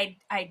 And then I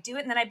do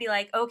it. And then I'd be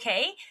like,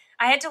 okay.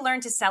 I had to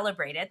learn to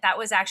celebrate it. That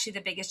was actually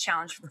the biggest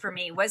challenge for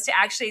me, was to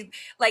actually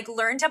like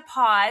learn to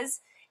pause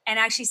and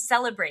actually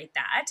celebrate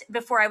that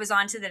before I was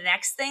on to the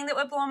next thing that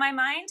would blow my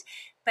mind.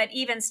 But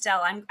even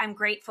still, I'm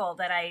grateful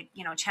that I,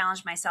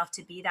 challenged myself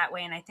to be that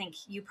way. And I think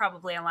you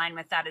probably align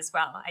with that as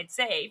well. I'd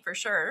say for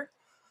sure.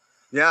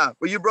 Yeah.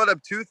 Well, you brought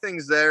up two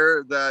things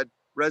there that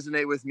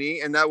resonate with me,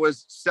 and that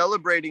was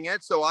celebrating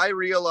it. So I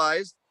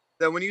realized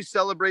that when you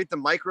celebrate the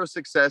micro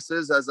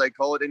successes, as I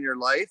call it, in your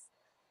life,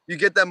 you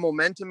get that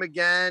momentum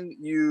again.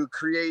 You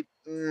create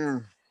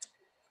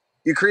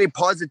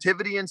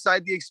positivity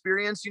inside the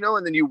experience,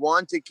 and then you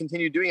want to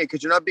continue doing it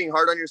because you're not being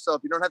hard on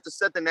yourself. You don't have to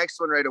set the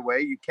next one right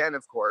away. You can,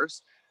 of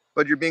course,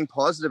 but you're being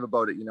positive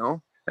about it,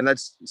 and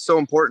that's so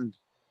important.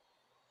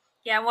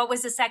 Yeah. What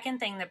was the second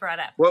thing that brought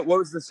up? What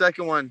was the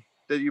second one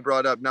that you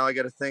brought up? Now I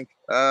got to think.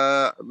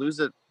 Lose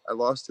it. I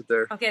lost it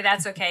there. Okay,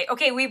 that's okay.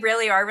 Okay, we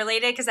really are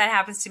related because that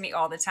happens to me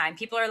all the time.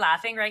 People are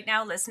laughing right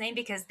now listening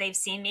because they've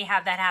seen me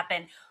have that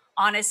happen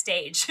on a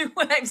stage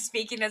when I'm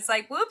speaking. It's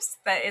like, whoops,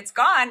 but it's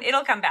gone.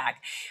 It'll come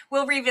back.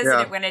 We'll revisit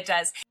it when it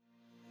does.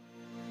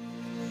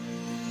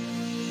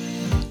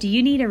 Do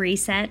you need a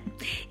reset?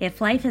 If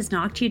life has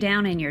knocked you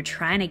down and you're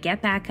trying to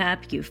get back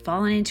up, you've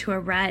fallen into a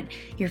rut,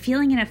 you're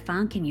feeling in a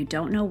funk and you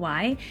don't know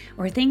why,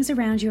 or things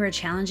around you are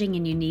challenging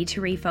and you need to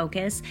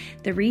refocus,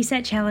 the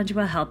Reset Challenge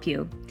will help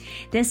you.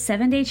 This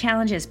 7-day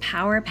challenge is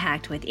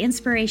power-packed with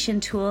inspiration,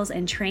 tools,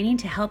 and training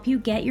to help you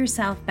get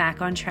yourself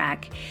back on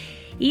track.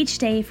 Each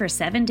day for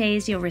 7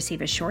 days, you'll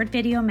receive a short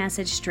video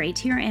message straight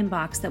to your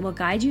inbox that will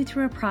guide you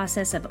through a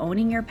process of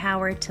owning your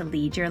power to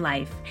lead your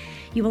life.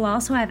 You will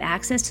also have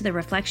access to the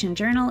Reflection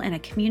Journal and a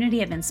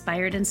community of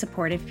inspired and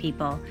supportive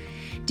people.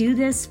 Do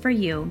this for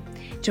you.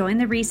 Join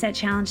the Reset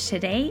Challenge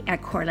today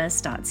at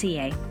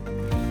corliss.ca.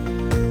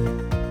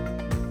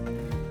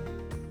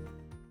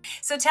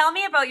 So tell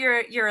me about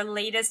your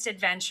latest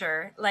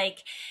adventure. Like,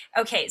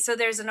 okay, so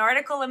there's an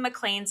article in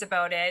Maclean's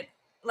about it.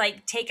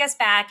 Like, take us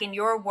back in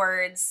your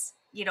words,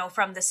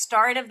 from the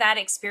start of that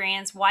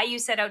experience, why you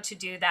set out to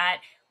do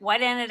that,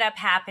 what ended up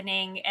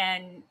happening,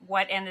 and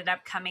what ended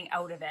up coming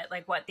out of it,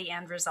 like what the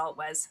end result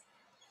was.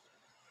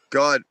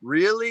 God,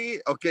 really?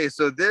 Okay,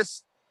 so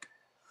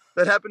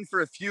that happened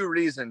for a few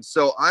reasons.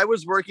 So I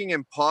was working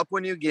in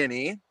Papua New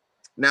Guinea.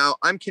 Now,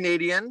 I'm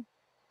Canadian.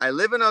 I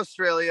live in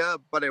Australia,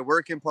 but I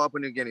work in Papua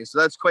New Guinea. So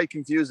that's quite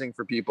confusing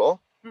for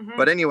people. Mm-hmm.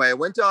 But anyway, I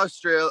went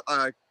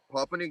to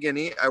Papua New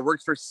Guinea. I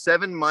worked for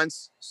 7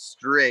 months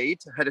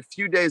straight. I had a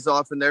few days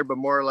off in there, but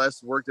more or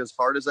less worked as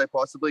hard as I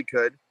possibly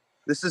could.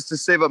 This is to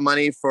save up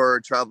money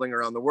for traveling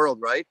around the world,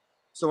 right?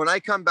 So when I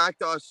come back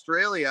to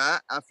Australia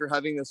after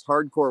having this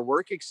hardcore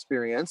work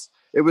experience,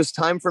 it was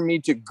time for me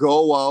to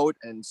go out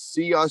and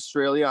see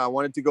Australia. I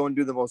wanted to go and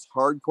do the most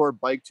hardcore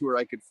bike tour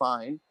I could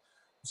find.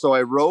 So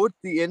I wrote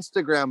the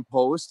Instagram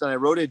post and I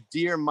wrote a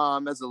Dear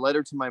Mom as a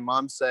letter to my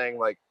mom saying,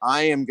 like,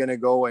 I am going to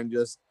go and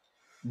just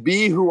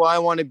be who I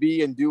want to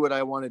be and do what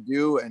I want to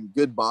do, and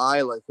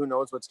goodbye. Like, who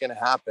knows what's going to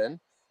happen.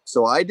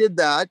 So I did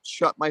that,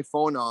 shut my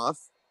phone off,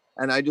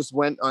 and I just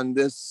went on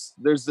this.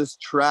 There's this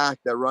track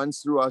that runs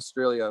through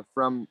Australia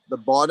from the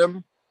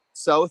bottom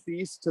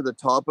southeast to the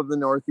top of the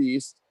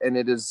northeast, and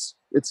it's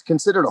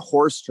considered a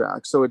horse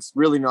track, so it's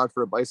really not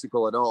for a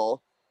bicycle at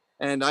all.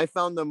 And I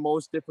found the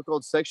most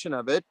difficult section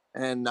of it,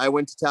 and I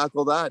went to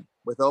tackle that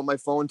without my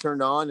phone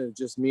turned on. It was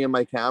just me and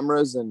my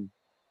cameras and,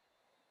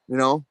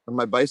 and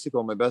my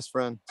bicycle, my best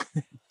friend.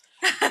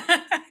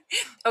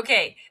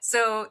 Okay,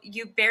 so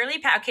you barely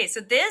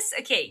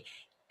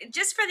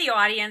just for the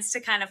audience to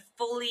kind of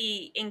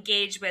fully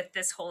engage with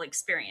this whole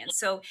experience.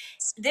 So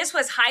this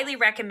was highly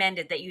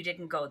recommended that you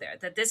didn't go there,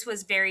 that this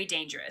was very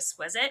dangerous,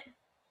 was it?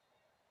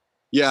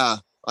 Yeah,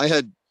 I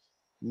had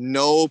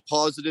no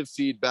positive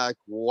feedback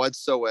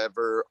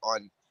whatsoever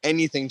on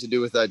anything to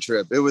do with that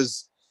trip. It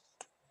was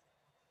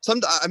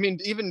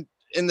even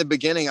in the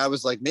beginning, I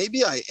was like,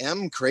 maybe I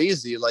am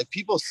crazy. Like,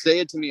 people say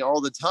it to me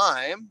all the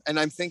time, and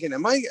I'm thinking,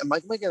 am I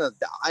gonna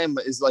die?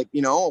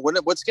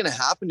 What's gonna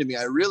happen to me?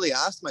 I really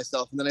asked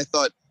myself, and then I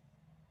thought,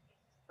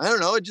 I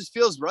don't know, it just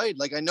feels right.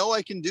 Like, I know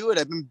I can do it.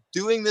 I've been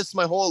doing this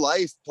my whole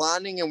life,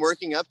 planning and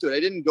working up to it. I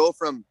didn't go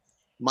from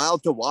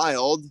mild to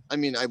wild. I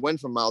mean, I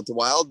went from mild to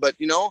wild, but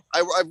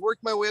I've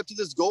worked my way up to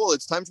this goal.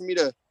 It's time for me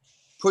to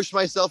push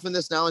myself in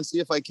this now and see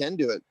if I can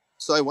do it.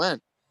 So I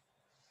went.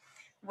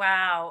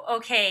 Wow.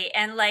 Okay.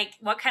 And like,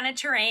 what kind of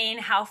terrain?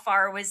 How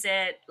far was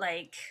it?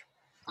 Like,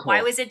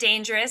 why was it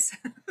dangerous?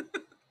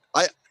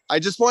 I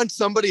just want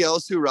somebody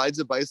else who rides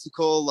a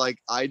bicycle like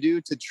I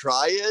do to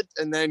try it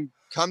and then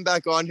come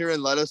back on here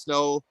and let us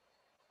know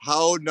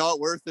how not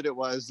worth it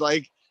was.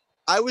 Like,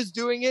 I was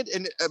doing it,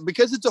 and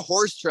because it's a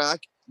horse track,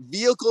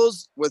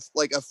 vehicles with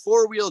like a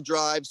 4-wheel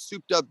drive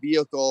souped up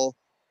vehicle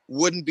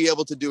wouldn't be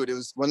able to do it. It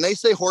was, when they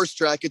say horse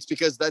track, it's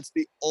because that's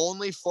the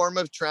only form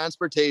of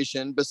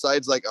transportation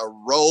besides like a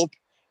rope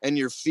and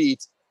your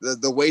feet,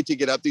 the way to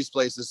get up these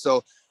places.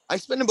 So I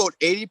spent about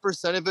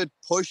 80% of it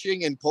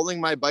pushing and pulling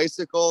my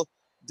bicycle,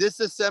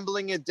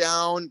 disassembling it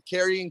down,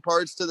 carrying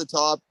parts to the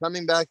top,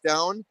 coming back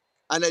down.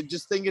 And I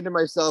just thinking to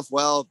myself,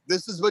 well,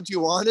 this is what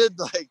you wanted.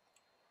 Like,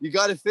 you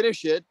got to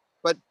finish it.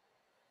 But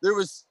there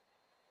was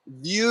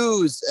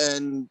views,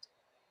 and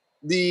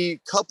the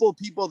couple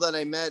people that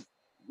I met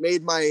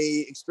made my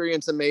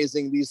experience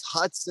amazing. These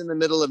huts in the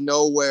middle of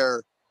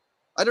nowhere,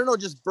 I don't know,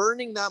 just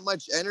burning that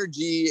much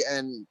energy,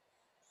 and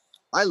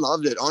I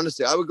loved it.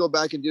 Honestly, I would go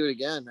back and do it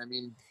again. I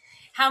mean,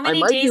 how many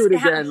I might days? do it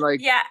again.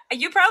 Yeah,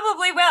 you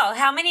probably will.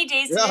 How many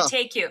days did it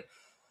take you?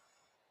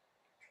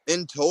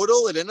 In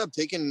total, it ended up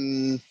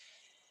taking,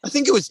 I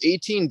think it was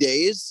 18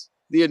 days.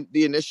 The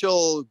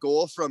initial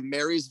goal from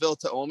Marysville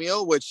to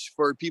Omeo, which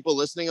for people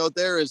listening out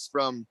there is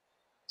from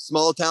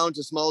small town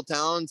to small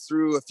town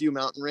through a few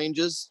mountain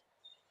ranges.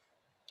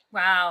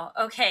 Wow.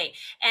 Okay.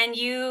 And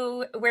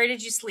where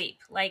did you sleep?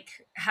 Like,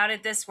 how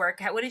did this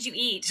work? What did you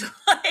eat?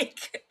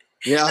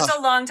 Yeah, that's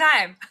a long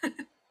time.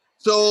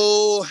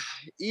 So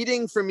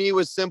eating for me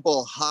was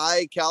simple,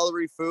 high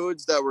calorie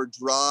foods that were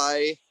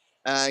dry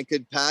and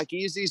could pack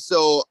easy.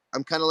 So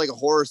I'm kind of like a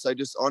horse. I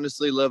just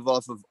honestly live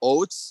off of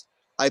oats.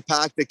 I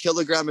packed a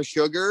kilogram of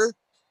sugar.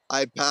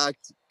 I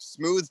packed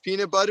smooth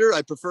peanut butter.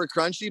 I prefer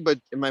crunchy, but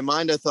in my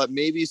mind, I thought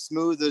maybe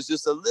smooth is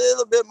just a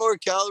little bit more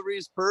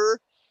calories per,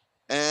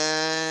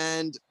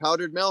 and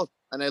powdered milk.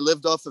 And I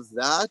lived off of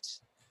that.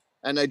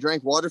 And I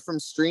drank water from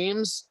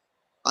streams.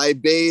 I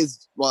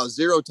bathed,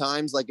 0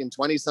 times, like in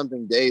 20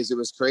 something days. It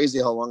was crazy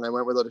how long I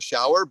went without a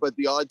shower. But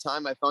the odd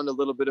time I found a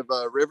little bit of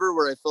a river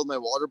where I filled my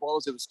water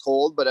bottles. It was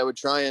cold, but I would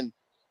try and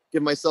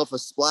give myself a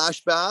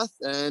splash bath,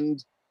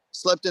 and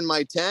slept in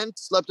my tent,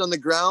 slept on the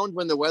ground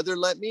when the weather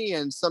let me,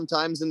 and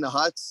sometimes in the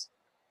huts.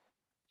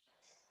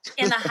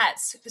 In the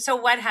huts. So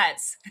what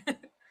huts?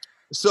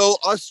 So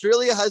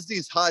Australia has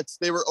these huts.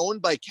 They were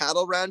owned by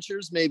cattle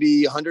ranchers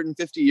maybe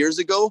 150 years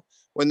ago,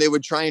 when they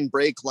would try and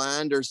break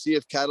land or see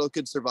if cattle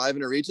could survive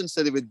in a region.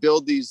 So they would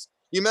build these.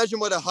 You imagine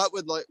what a hut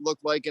would look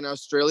like in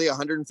Australia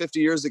 150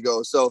 years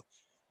ago. So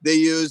they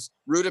used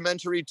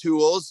rudimentary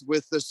tools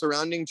with the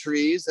surrounding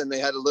trees, and they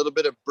had a little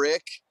bit of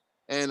brick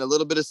and a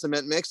little bit of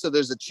cement mix. So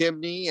there's a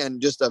chimney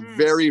and just a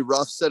very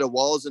rough set of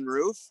walls and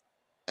roof,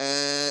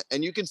 and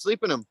you can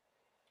sleep in them.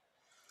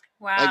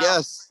 Wow. I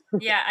guess.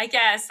 Yeah, I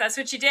guess that's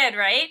what you did,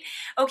 right?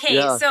 Okay.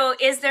 Yeah. So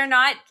is there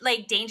not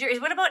like danger?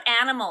 What about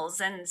animals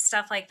and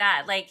stuff like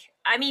that? Like,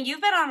 I mean, you've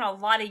been on a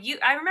lot of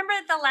I remember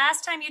the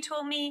last time you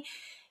told me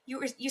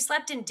you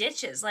slept in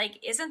ditches. Like,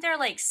 isn't there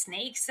like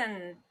snakes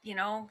and,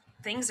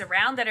 things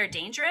around that are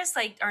dangerous?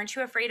 Like, aren't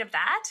you afraid of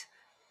that?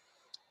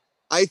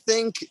 I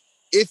think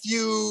if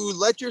you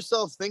let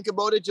yourself think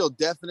about it, you'll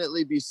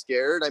definitely be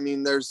scared. I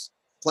mean, there's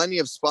plenty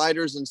of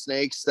spiders and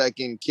snakes that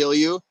can kill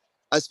you.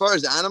 As far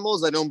as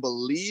animals, I don't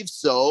believe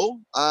so.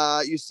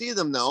 You see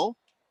them though,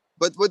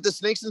 but with the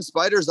snakes and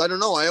spiders, I don't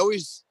know.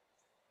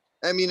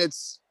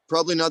 It's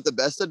probably not the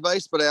best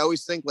advice, but I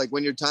always think like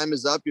when your time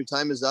is up, your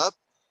time is up.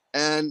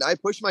 And I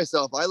push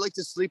myself. I like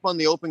to sleep on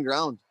the open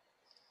ground.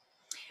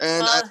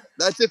 And Well,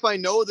 that's if I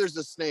know there's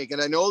a snake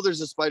and I know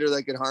there's a spider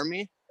that could harm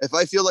me. If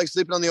I feel like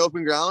sleeping on the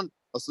open ground,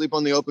 I'll sleep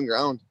on the open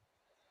ground.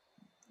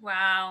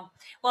 wow.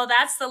 Well,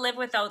 that's the live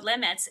without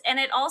limits. And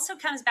it also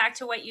comes back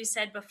to what you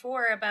said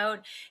before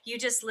about you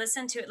just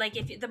listen to it. Like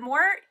if the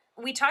more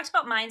we talked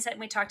about mindset and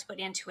we talked about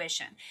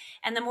intuition,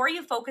 and the more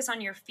you focus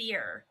on your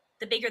fear,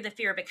 the bigger the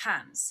fear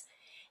becomes.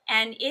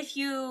 And if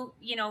you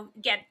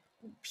get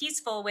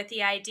peaceful with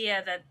the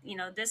idea that,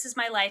 this is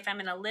my life, I'm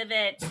going to live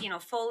it,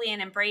 fully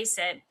and embrace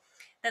it,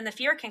 then the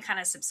fear can kind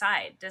of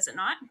subside, does it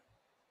not?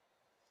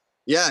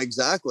 Yeah,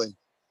 exactly.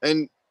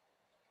 And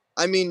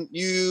I mean,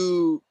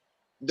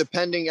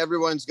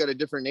 everyone's got a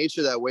different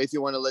nature that way. If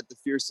you want to let the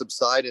fear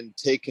subside and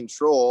take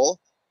control,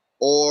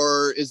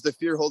 or is the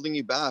fear holding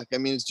you back? I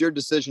mean, it's your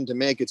decision to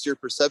make. It's your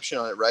perception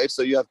on it, right?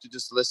 So you have to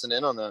just listen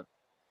in on that.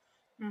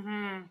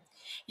 Mm-hmm.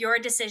 Your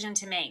decision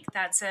to make.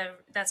 That's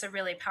a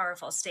really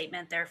powerful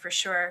statement there for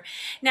sure.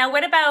 Now,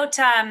 what about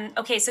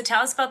okay, so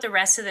tell us about the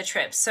rest of the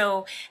trip.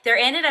 So there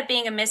ended up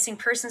being a missing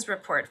persons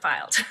report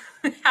filed.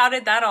 How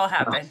did that all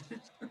happen?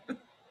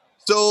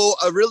 So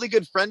a really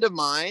good friend of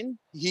mine,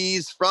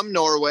 he's from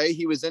Norway.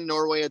 He was in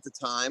Norway at the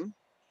time.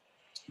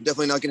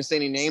 Definitely not going to say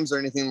any names or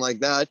anything like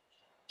that.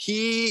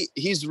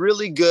 He's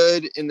really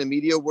good in the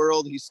media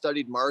world. He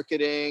studied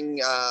marketing.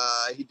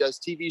 He does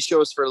TV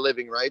shows for a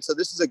living, right? So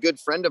this is a good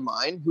friend of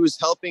mine who's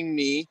helping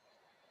me,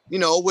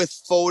 with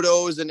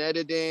photos and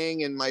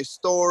editing and my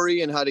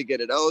story and how to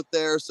get it out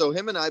there. So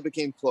him and I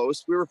became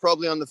close. We were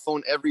probably on the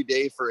phone every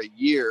day for a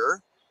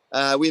year.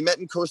 We met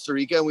in Costa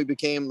Rica and we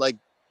became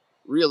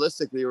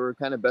realistically, we were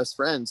kind of best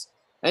friends.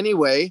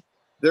 Anyway,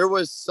 there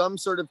was some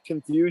sort of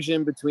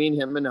confusion between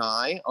him and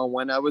I on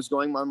when I was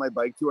going on my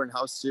bike tour and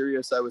how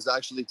serious I was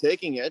actually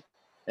taking it.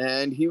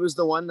 And he was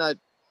the one that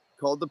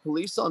called the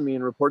police on me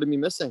and reported me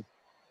missing.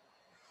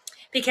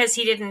 Because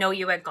he didn't know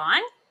you had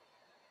gone?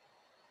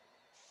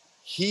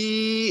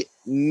 He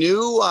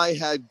knew I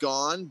had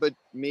gone, but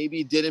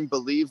maybe didn't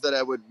believe that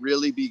I would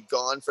really be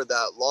gone for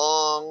that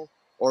long,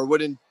 or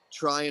wouldn't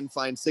try and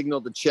find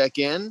signal to check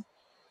in.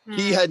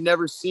 He had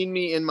never seen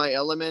me in my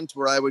element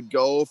where I would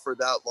go for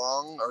that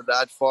long or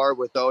that far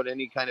without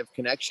any kind of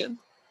connection.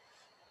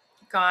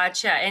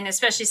 Gotcha. And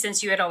especially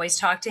since you had always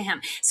talked to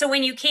him. So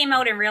when you came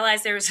out and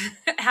realized there was,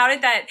 how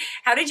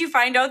did you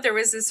find out there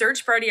was a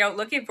search party out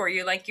looking for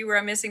you, like you were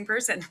a missing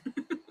person?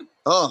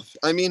 Oh,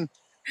 I mean,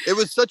 it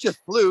was such a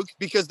fluke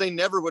because they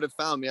never would have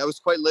found me. I was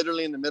quite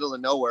literally in the middle of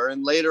nowhere.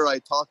 And later I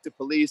talked to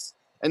police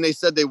and they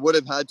said they would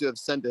have had to have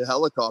sent a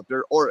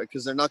helicopter, or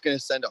because they're not going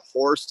to send a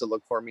horse to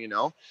look for me,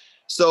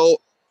 So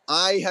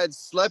I had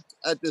slept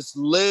at this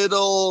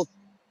little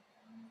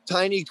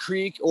tiny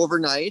creek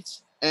overnight,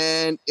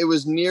 and it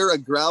was near a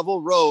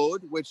gravel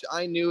road, which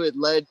I knew it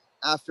led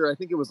after, I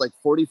think it was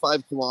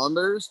 45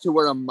 kilometers to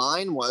where a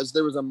mine was.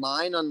 There was a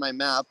mine on my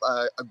map,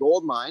 a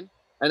gold mine.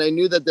 And I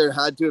knew that there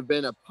had to have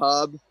been a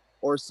pub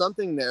or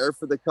something there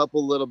for the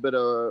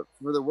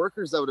for the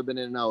workers that would have been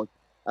in and out.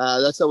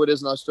 That's how it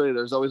is in Australia.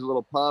 There's always a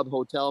little pub,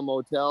 hotel,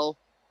 motel.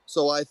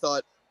 So I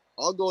thought,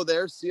 I'll go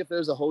there, see if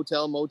there's a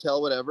hotel,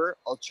 motel, whatever.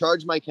 I'll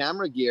charge my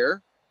camera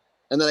gear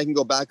and then I can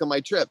go back on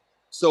my trip.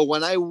 So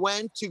when I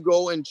went to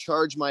go and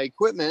charge my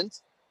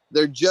equipment,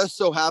 there just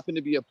so happened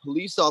to be a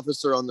police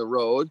officer on the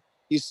road.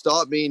 He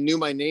stopped me, knew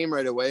my name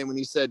right away. And when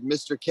he said,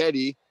 Mr.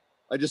 Keddy,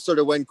 I just sort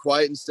of went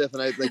quiet and stiff.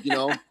 And I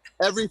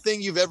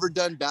everything you've ever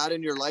done bad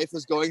in your life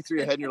is going through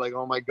your head. And you're like,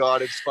 oh my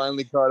God, it's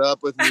finally caught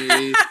up with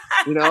me,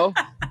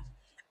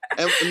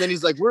 And then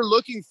he's like, we're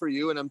looking for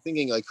you. And I'm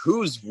thinking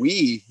who's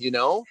we,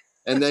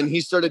 And then he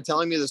started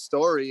telling me the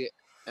story.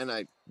 And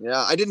I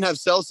didn't have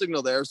cell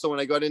signal there. So when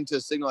I got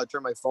into signal, I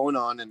turned my phone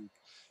on and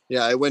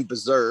I went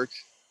berserk.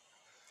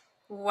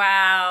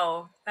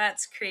 Wow,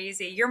 that's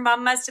crazy. Your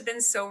mom must have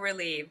been so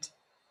relieved.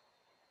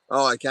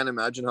 Oh, I can't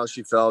imagine how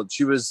she felt.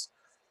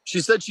 She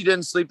said she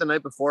didn't sleep the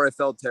night before. I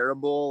felt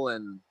terrible.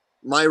 And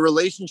my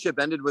relationship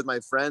ended with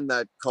my friend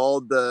that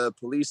called the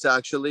police,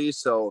 actually.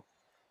 So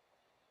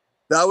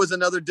that was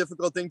another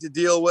difficult thing to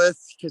deal with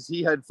because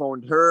he had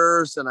phoned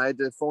her, and I had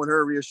to phone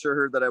her, reassure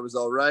her that I was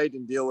all right,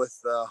 and deal with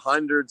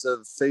hundreds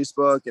of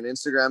Facebook and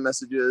Instagram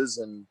messages.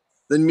 And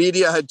the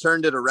media had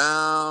turned it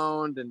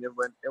around, and it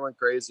went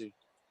crazy.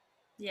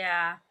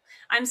 Yeah,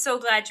 I'm so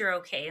glad you're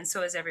okay, and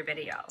so is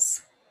everybody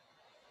else.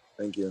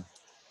 Thank you.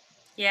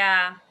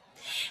 Yeah.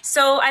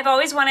 So I've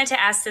always wanted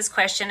to ask this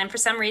question, and for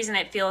some reason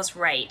it feels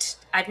right.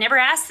 I've never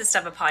asked this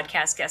of a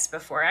podcast guest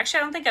before. Actually,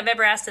 I don't think I've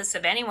ever asked this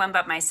of anyone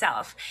but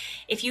myself.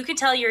 If you could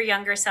tell your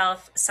younger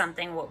self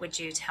something, what would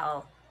you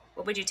tell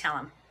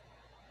him?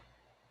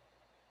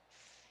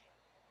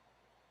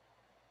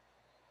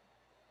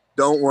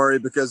 Don't worry,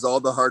 because all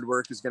the hard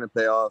work is going to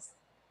pay off.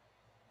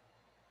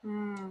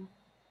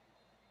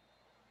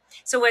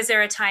 So was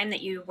there a time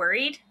that you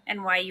worried,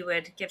 and why you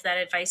would give that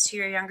advice to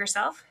your younger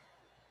self?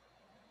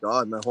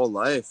 God, my whole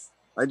life.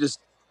 I don't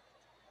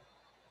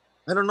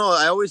know.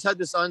 I always had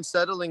this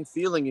unsettling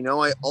feeling,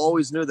 I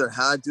always knew there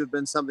had to have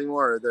been something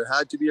more. There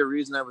had to be a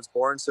reason I was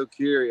born so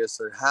curious.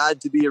 There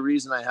had to be a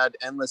reason I had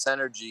endless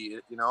energy,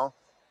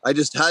 I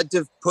just had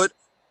to put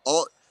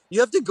you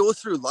have to go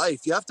through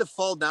life. You have to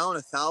fall down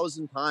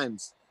 1,000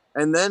 times.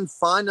 And then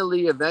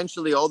finally,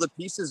 eventually, all the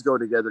pieces go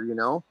together, you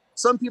know?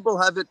 Some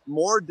people have it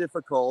more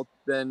difficult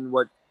than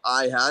what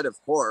I had,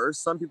 of course.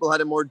 Some people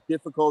had it more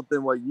difficult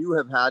than what you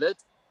have had it.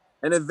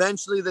 And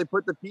eventually they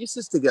put the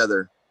pieces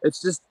together.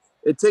 It's just,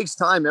 it takes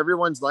time.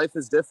 Everyone's life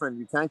is different.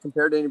 You can't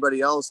compare to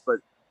anybody else, but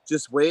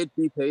just wait,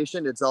 be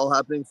patient. It's all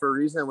happening for a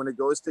reason. And when it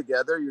goes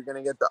together, you're going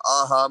to get the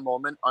aha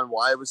moment on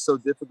why it was so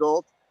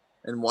difficult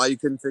and why you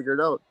couldn't figure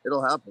it out.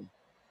 It'll happen.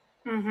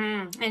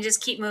 And just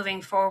keep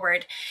moving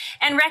forward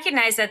and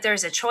recognize that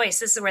there's a choice.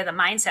 This is where the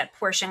mindset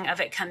portion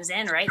of it comes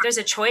in, right? There's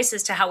a choice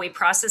as to how we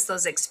process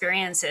those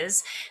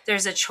experiences.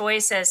 There's a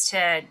choice as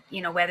to,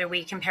 you know, whether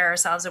we compare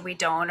ourselves or we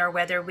don't, or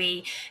whether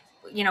we,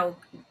 you know,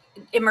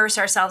 immerse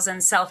ourselves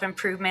in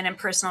self-improvement and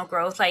personal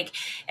growth, like,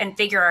 and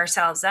figure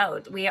ourselves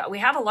out. We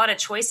have a lot of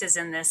choices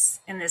in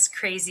this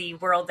crazy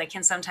world that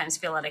can sometimes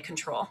feel out of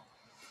control.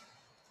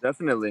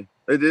 Definitely.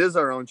 It is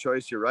our own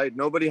choice. You're right.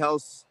 Nobody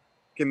else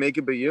can make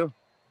it but you.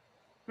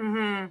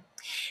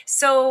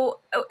 So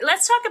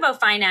let's talk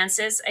about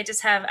finances. I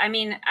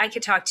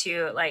could talk to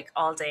you like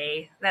all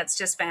day. That's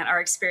just been our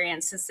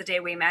experience since the day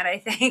we met, I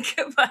think.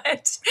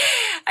 But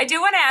I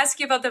do want to ask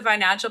you about the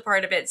financial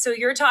part of it. So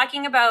you're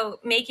talking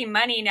about making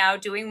money now,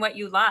 doing what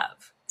you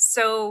love.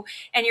 So,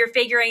 and you're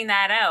figuring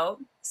that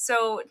out.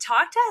 So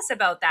talk to us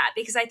about that,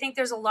 because I think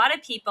there's a lot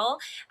of people.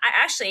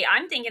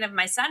 I'm thinking of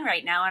my son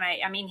right now, and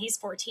I mean, he's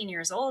 14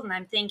 years old, and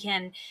I'm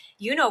thinking,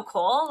 you know,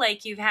 Cole,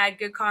 like, you've had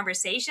good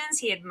conversations.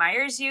 He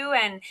admires you.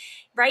 And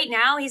right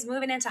now he's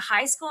moving into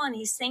high school and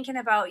he's thinking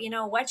about, you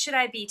know, what should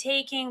I be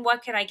taking?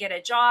 What could I get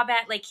a job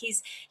at? Like,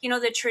 he's, you know,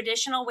 the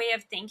traditional way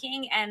of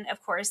thinking. And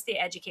of course, the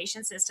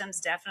education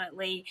system's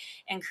definitely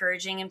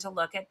encouraging him to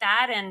look at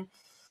that.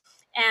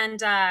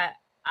 And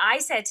I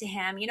said to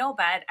him, you know,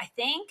 bud, I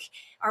think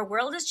our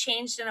world has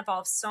changed and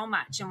evolved so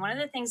much. And one of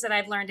the things that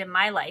I've learned in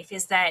my life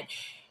is that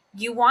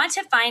you want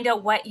to find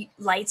out what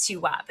lights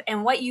you up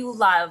and what you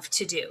love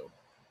to do.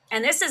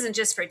 And this isn't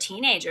just for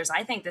teenagers.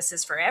 I think this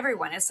is for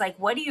everyone. It's like,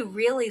 what do you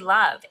really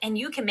love? And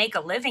you can make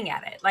a living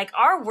at it. Like,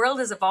 our world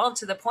has evolved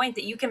to the point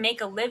that you can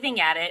make a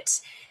living at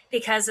it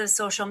because of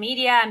social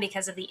media and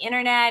because of the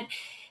internet.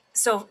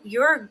 So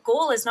your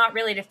goal is not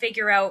really to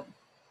figure out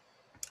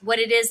what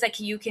it is that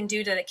you can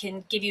do that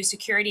can give you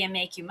security and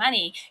make you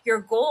money. Your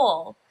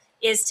goal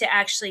is to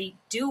actually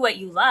do what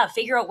you love,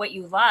 figure out what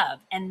you love,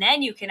 and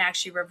then you can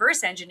actually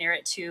reverse engineer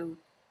it to,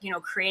 you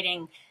know,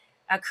 creating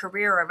a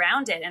career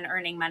around it and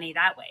earning money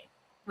that way.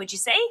 Would you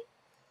say?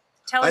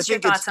 Tell us your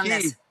thoughts on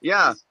this.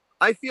 Yeah.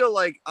 I feel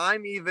like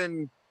I'm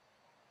even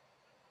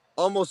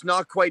almost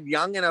not quite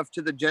young enough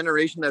to the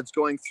generation that's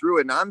going through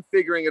it. And I'm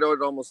figuring it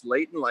out almost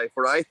late in life,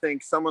 where I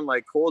think someone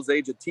like Cole's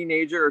age, a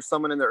teenager, or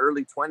someone in their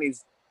early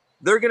 20s,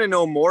 they're going to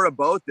know more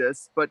about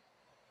this. But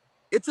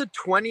it's a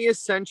 20th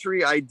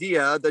century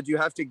idea that you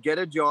have to get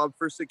a job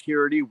for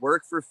security,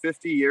 work for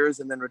 50 years,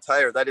 and then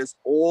retire. That is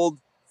old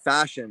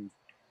fashioned.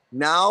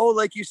 Now,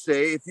 like you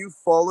say, if you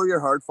follow your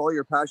heart, follow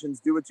your passions,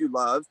 do what you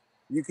love,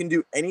 you can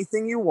do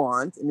anything you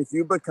want. And if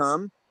you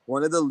become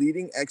one of the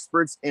leading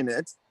experts in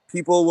it,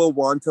 people will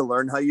want to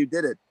learn how you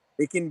did it.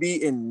 It can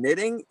be in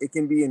knitting, it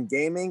can be in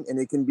gaming, and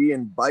it can be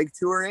in bike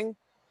touring.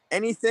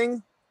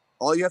 Anything,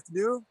 all you have to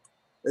do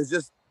is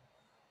just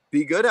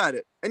be good at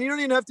it. And you don't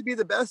even have to be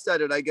the best at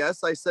it, I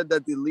guess. I said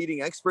that the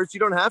leading experts, you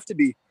don't have to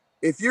be.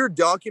 If you're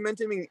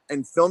documenting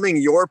and filming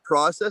your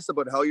process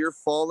about how you're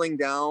falling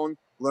down,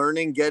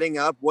 learning, getting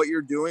up, what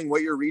you're doing,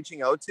 what you're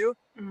reaching out to,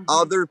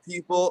 other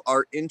people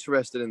are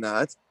interested in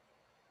that.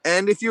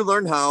 And if you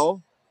learn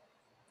how,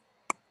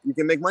 you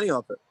can make money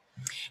off it.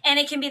 And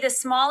it can be the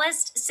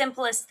smallest,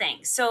 simplest thing.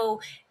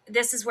 So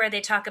this is where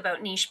they talk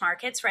about niche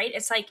markets, right?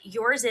 It's like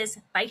yours is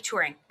bike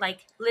touring,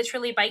 like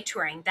literally bike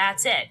touring.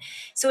 That's it.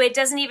 So it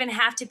doesn't even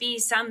have to be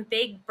some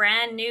big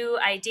brand new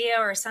idea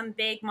or some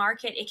big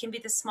market. It can be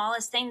the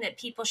smallest thing that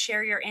people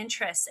share your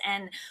interests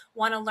and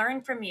want to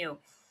learn from you.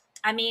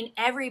 I mean,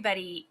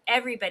 everybody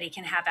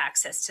can have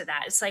access to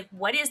that. It's like,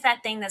 what is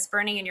that thing that's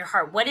burning in your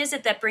heart? What is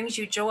it that brings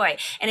you joy?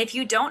 And if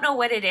you don't know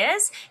what it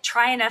is,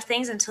 try enough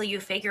things until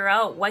you figure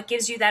out what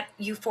gives you that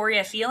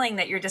euphoria feeling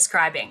that you're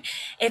describing.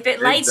 If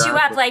it lights you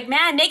up, like,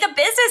 man, make a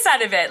business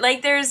out of it.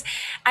 Like,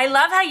 I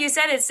love how you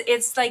said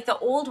it's like the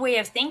old way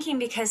of thinking,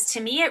 because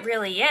to me, it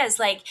really is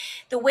like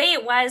the way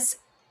it was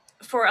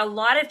for a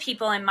lot of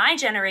people in my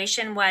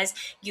generation was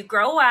you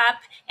grow up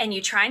and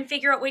you try and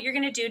figure out what you're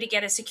going to do to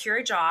get a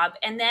secure job.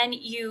 And then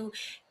you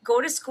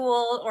go to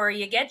school or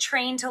you get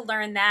trained to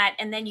learn that.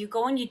 And then you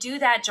go and you do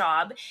that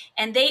job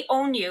and they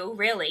own you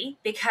really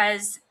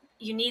because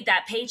you need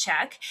that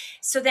paycheck.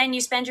 So then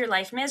you spend your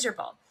life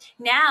miserable.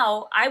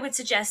 Now, I would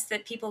suggest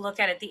that people look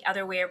at it the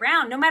other way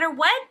around, no matter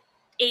what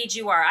age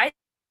you are. I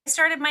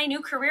started my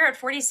new career at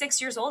 46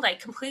 years old. I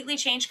completely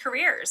changed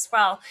careers.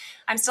 Well,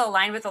 I'm still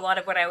aligned with a lot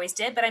of what I always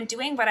did, but I'm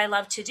doing what I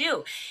love to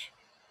do.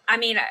 I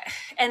mean,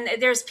 and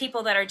there's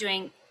people that are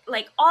doing,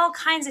 like, all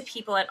kinds of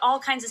people at all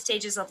kinds of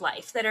stages of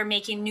life that are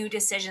making new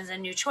decisions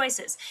and new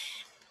choices.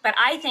 But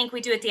I think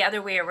we do it the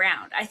other way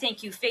around. I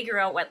think you figure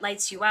out what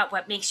lights you up,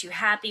 what makes you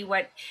happy,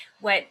 what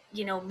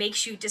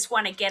makes you just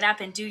want to get up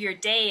and do your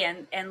day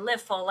and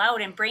live full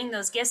out and bring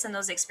those gifts and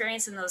those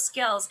experiences and those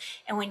skills.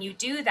 And when you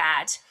do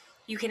that,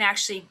 you can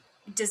actually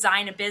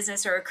design a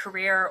business or a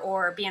career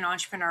or be an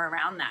entrepreneur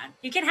around that.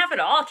 You can have it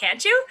all,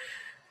 can't you?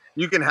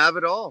 You can have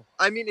it all.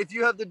 I mean, if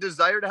you have the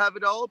desire to have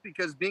it all,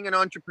 because being an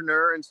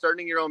entrepreneur and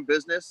starting your own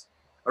business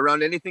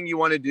around anything you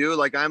want to do,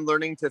 like I'm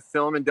learning to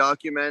film and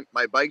document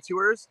my bike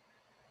tours,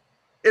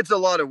 it's a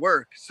lot of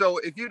work. So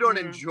if you don't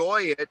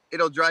enjoy it,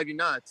 it'll drive you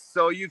nuts.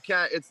 So you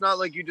can't, it's not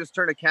like you just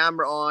turn a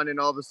camera on and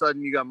all of a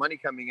sudden you got money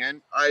coming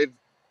in. I've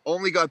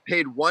only got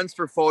paid once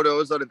for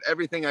photos out of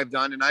everything I've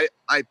done. And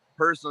I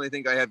personally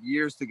think I have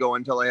years to go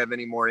until I have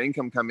any more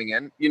income coming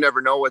in. You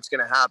never know what's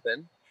going to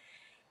happen.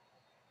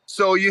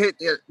 So you hit,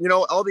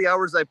 all the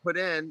hours I put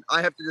in,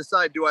 I have to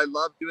decide, do I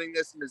love doing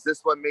this? And is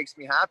this what makes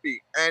me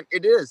happy? And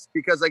it is,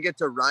 because I get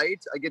to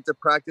write, I get to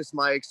practice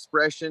my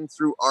expression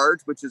through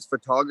art, which is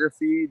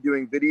photography,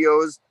 doing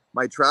videos,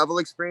 my travel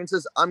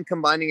experiences. I'm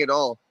combining it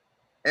all.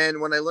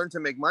 And when I learn to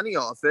make money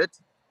off it,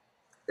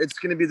 it's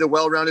going to be the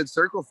well-rounded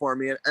circle for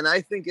me. And I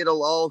think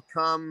it'll all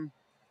come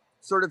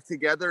sort of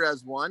together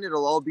as one.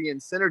 It'll all be in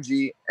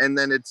synergy. And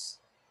then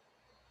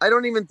I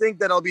don't even think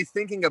that I'll be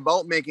thinking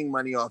about making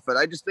money off it.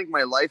 I just think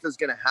my life is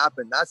going to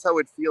happen. That's how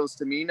it feels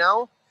to me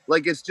now.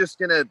 Like it's just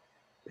going to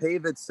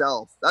pave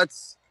itself.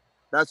 That's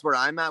where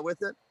I'm at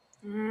with it.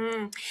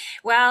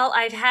 Well,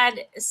 I've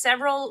had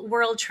several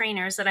world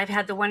trainers that I've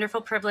had the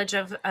wonderful privilege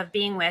of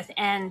being with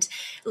and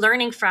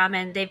learning from,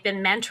 and they've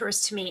been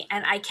mentors to me.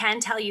 And I can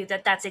tell you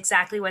that that's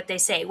exactly what they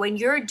say. When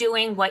you're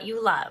doing what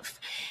you love,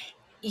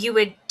 you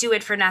would do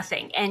it for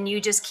nothing, and you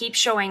just keep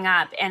showing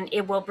up, and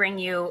it will bring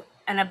you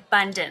an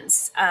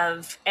abundance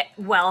of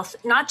wealth,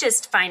 not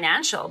just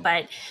financial,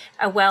 but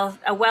a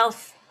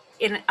wealth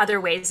in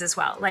other ways as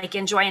well, like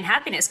in joy and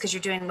happiness, because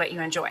you're doing what you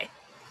enjoy.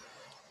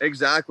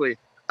 Exactly.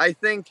 I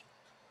think,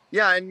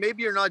 yeah, and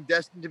maybe you're not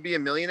destined to be a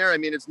millionaire. I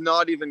mean, it's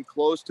not even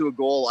close to a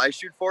goal I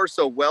shoot for.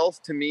 So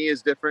wealth to me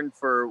is different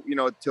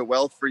to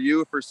wealth for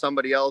you, for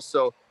somebody else.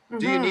 So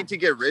do you need to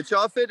get rich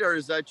off it, or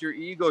is that your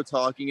ego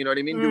talking? You know what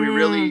I mean? Do we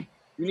really...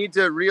 You need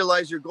to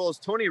realize your goals.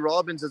 Tony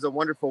Robbins is a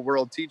wonderful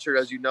world teacher,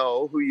 as you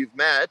know, who you've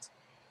met.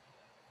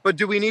 But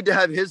do we need to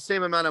have his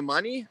same amount of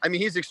money? I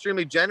mean, he's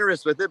extremely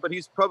generous with it, but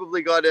he's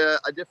probably got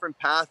a different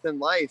path in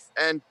life.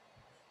 And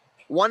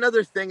one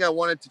other thing I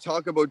wanted to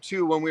talk about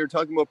too, when we were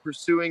talking about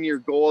pursuing your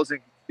goals and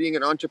being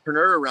an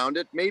entrepreneur around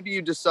it, maybe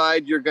you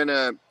decide you're going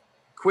to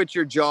quit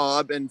your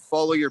job and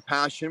follow your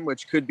passion,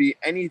 which could be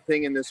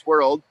anything in this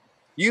world.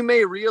 You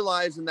may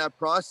realize in that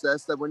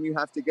process that when you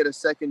have to get a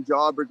second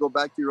job or go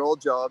back to your old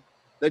job,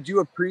 that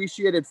you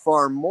appreciate it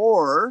far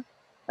more,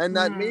 and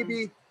that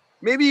maybe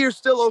you're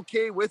still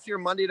okay with your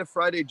Monday to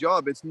Friday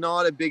job. It's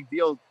not a big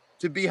deal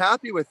to be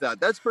happy with that.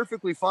 That's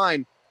perfectly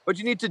fine, but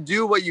you need to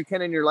do what you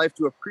can in your life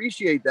to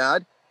appreciate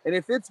that. And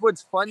if it's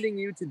what's funding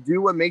you to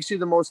do what makes you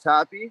the most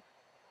happy,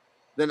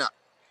 then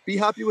be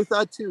happy with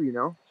that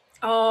too,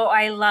 Oh,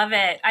 I love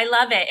it. I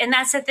love it. And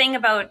that's the thing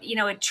about,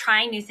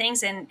 trying new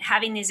things and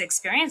having these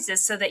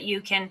experiences so that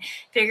you can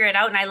figure it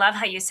out. And I love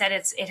how you said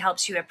it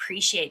helps you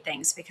appreciate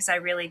things, because I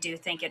really do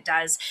think it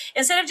does.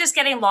 Instead of just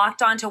getting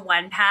locked onto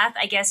one path,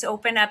 I guess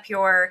open up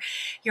your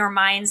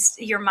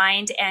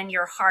mind and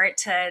your heart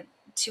to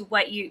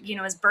what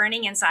is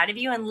burning inside of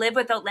you, and live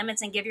without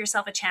limits and give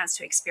yourself a chance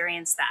to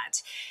experience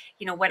that,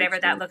 whatever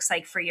that looks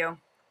like for you.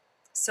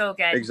 So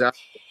good. Exactly.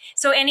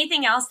 So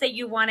anything else that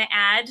you want to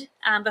add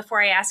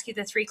before I ask you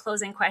the 3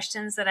 closing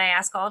questions that I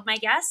ask all of my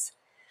guests?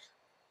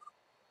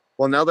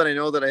 Well, now that I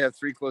know that I have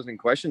 3 closing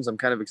questions, I'm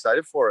kind of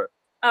excited for it.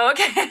 Oh,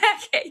 okay.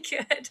 Okay,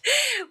 good.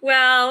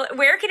 Well,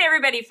 where can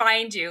everybody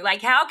find you?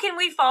 Like, how can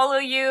we follow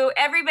you?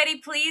 Everybody,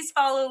 please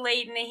follow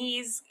Leighton.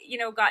 He's,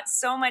 got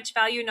so much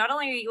value. Not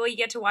only will you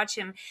get to watch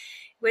him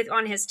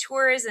on his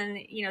tours and,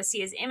 see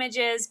his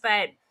images,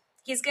 but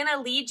he's going to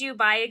lead you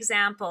by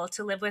example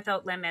to live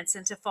without limits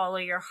and to follow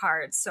your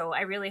heart. So I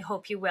really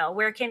hope you will.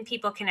 Where can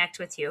people connect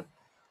with you?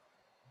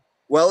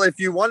 Well, if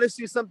you want to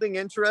see something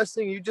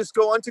interesting, you just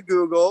go onto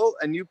Google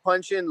and you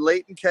punch in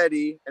Leighton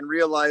Keddie and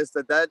realize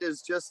that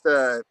is just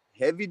a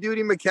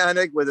heavy-duty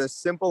mechanic with a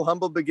simple,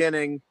 humble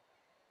beginning,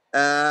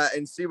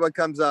 and see what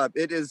comes up.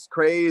 It is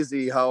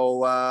crazy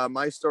how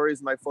my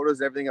stories, my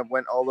photos, everything have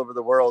went all over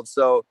the world.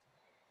 So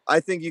I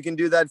think you can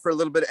do that for a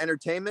little bit of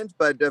entertainment,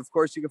 but of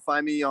course you can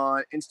find me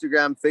on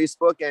Instagram,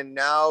 Facebook, and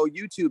now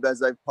YouTube,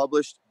 as I've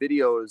published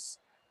videos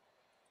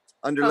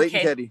under Leighton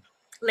Keddie.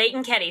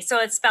 Leighton Keddie. So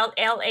it's spelled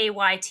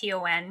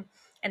Layton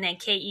and then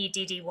Keddy.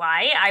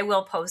 I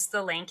will post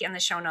the link in the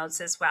show notes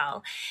as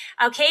well.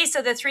 Okay,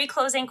 so the 3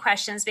 closing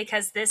questions,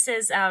 because this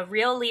is a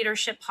real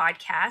leadership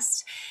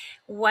podcast.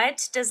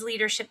 What does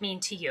leadership mean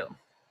to you?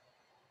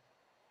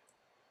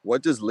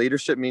 What does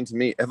leadership mean to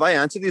me? Have I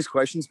answered these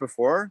questions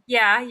before?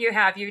 Yeah, you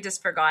have. You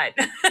just forgot.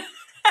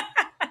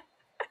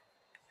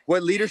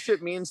 What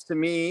leadership means to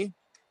me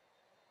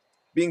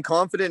being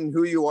confident in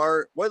who you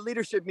are. What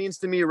leadership means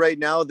to me right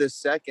now, this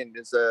second,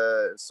 is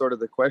sort of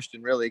the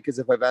question, really, because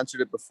if I've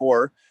answered it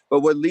before.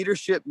 But what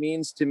leadership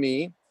means to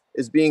me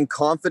is being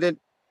confident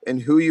in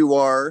who you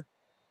are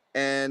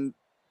and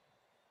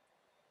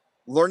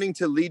learning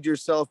to lead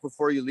yourself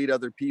before you lead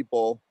other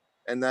people.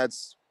 And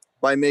that's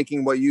by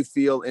making what you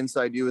feel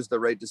inside you is the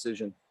right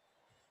decision.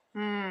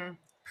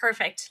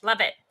 Perfect.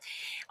 Love it.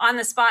 On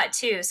the spot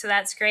too. So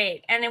that's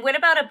great. And what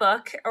about a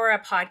book or a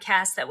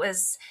podcast that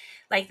was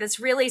like, that's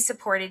really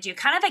supported you,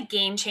 kind of a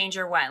game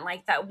changer one,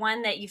 like that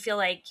one that you feel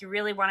like you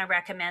really want to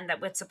recommend that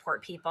would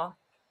support people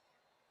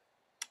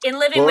in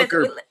living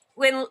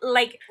when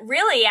like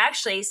really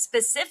actually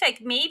specific?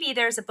 Maybe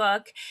there's a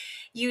book.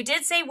 You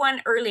did say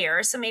one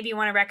earlier, so maybe you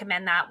want to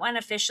recommend that one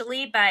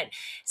officially, but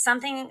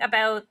something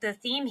about the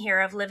theme here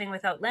of living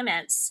without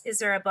limits. Is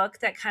there a book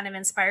that kind of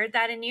inspired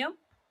that in you?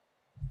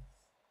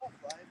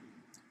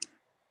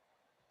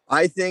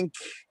 I think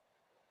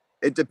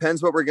it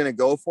depends what we're going to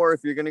go for.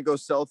 If you're going to go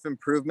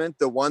self-improvement,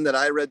 the one that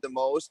I read the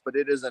most, but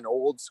it is an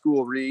old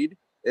school read,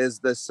 is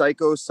the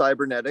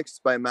Psycho-Cybernetics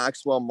by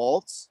Maxwell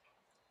Maltz.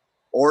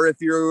 Or if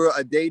you're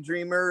a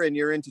daydreamer and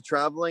you're into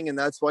traveling and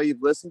that's why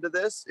you've listened to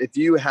this, if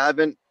you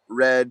haven't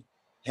read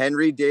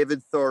Henry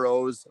David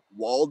Thoreau's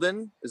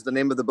Walden, is the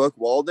name of the book,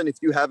 Walden. If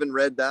you haven't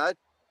read that,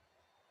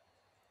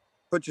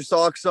 put your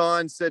socks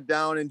on, sit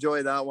down,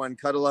 enjoy that one,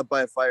 cuddle up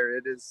by a fire.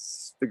 It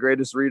is the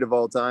greatest read of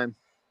all time.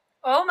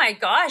 Oh my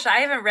gosh, I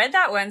haven't read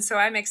that one, so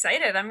I'm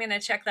excited. I'm going to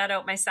check that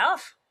out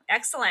myself.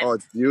 Excellent. Oh,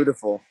 it's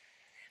beautiful.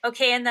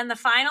 Okay, and then the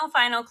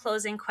final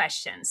closing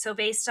question. So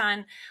based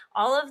on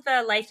all of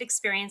the life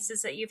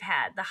experiences that you've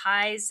had, the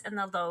highs and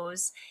the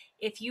lows,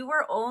 if you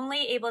were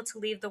only able to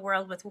leave the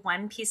world with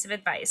one piece of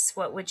advice,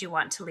 what would you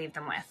want to leave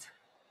them with?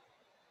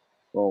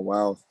 Oh,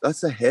 wow.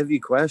 That's a heavy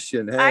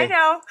question. Hey. I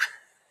know.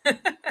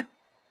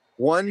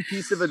 One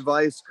piece of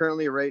advice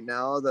currently right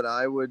now that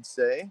I would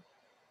say.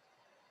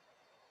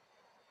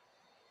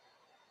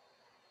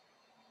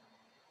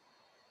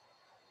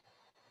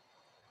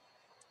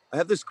 I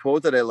have this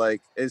quote that I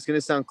like. It's going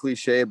to sound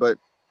cliche, but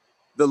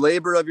the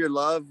labor of your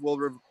love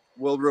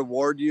will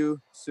reward you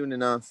soon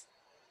enough.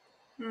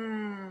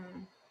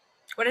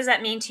 What does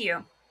that mean to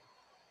you?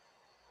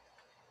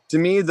 To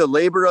me, the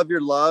labor of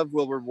your love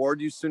will reward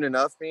you soon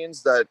enough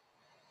means that,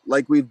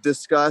 like we've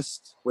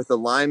discussed with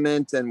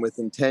alignment and with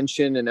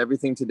intention and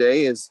everything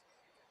today, is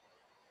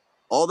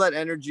all that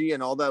energy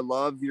and all that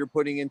love you're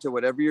putting into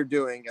whatever you're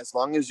doing, as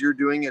long as you're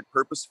doing it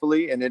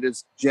purposefully and it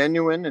is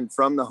genuine and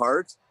from the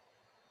heart,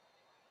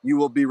 you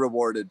will be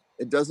rewarded.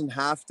 It doesn't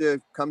have to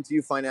come to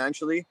you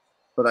financially,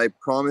 but I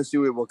promise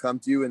you it will come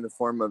to you in the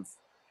form of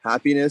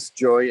happiness,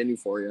 joy, and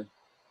euphoria.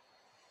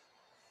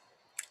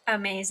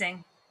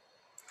 Amazing.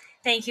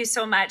 Thank you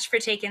so much for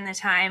taking the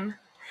time.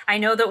 I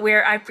know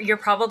that you're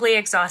probably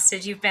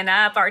exhausted. You've been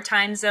up. Our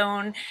time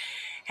zone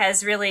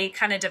has really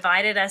kind of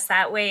divided us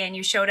that way, and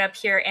you showed up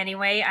here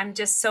anyway. I'm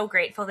just so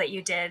grateful that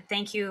you did.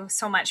 Thank you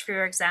so much for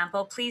your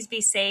example. Please be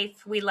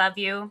safe. We love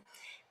you.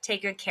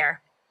 Take good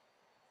care.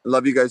 I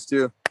love you guys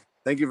too.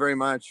 Thank you very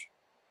much.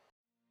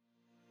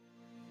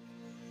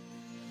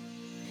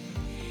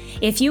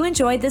 If you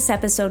enjoyed this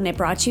episode and it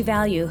brought you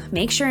value,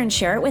 make sure and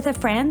share it with a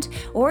friend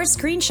or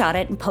screenshot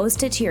it and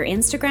post it to your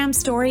Instagram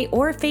story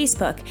or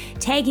Facebook,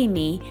 tagging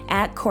me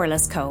at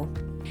Corliss Co.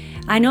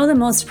 I know the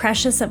most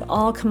precious of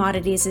all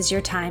commodities is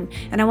your time,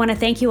 and I want to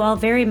thank you all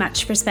very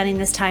much for spending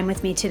this time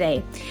with me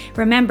today.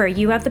 Remember,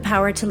 you have the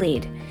power to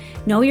lead.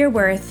 Know your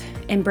worth,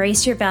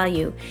 embrace your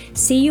value,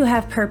 see you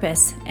have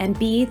purpose, and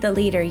be the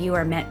leader you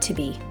are meant to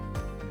be.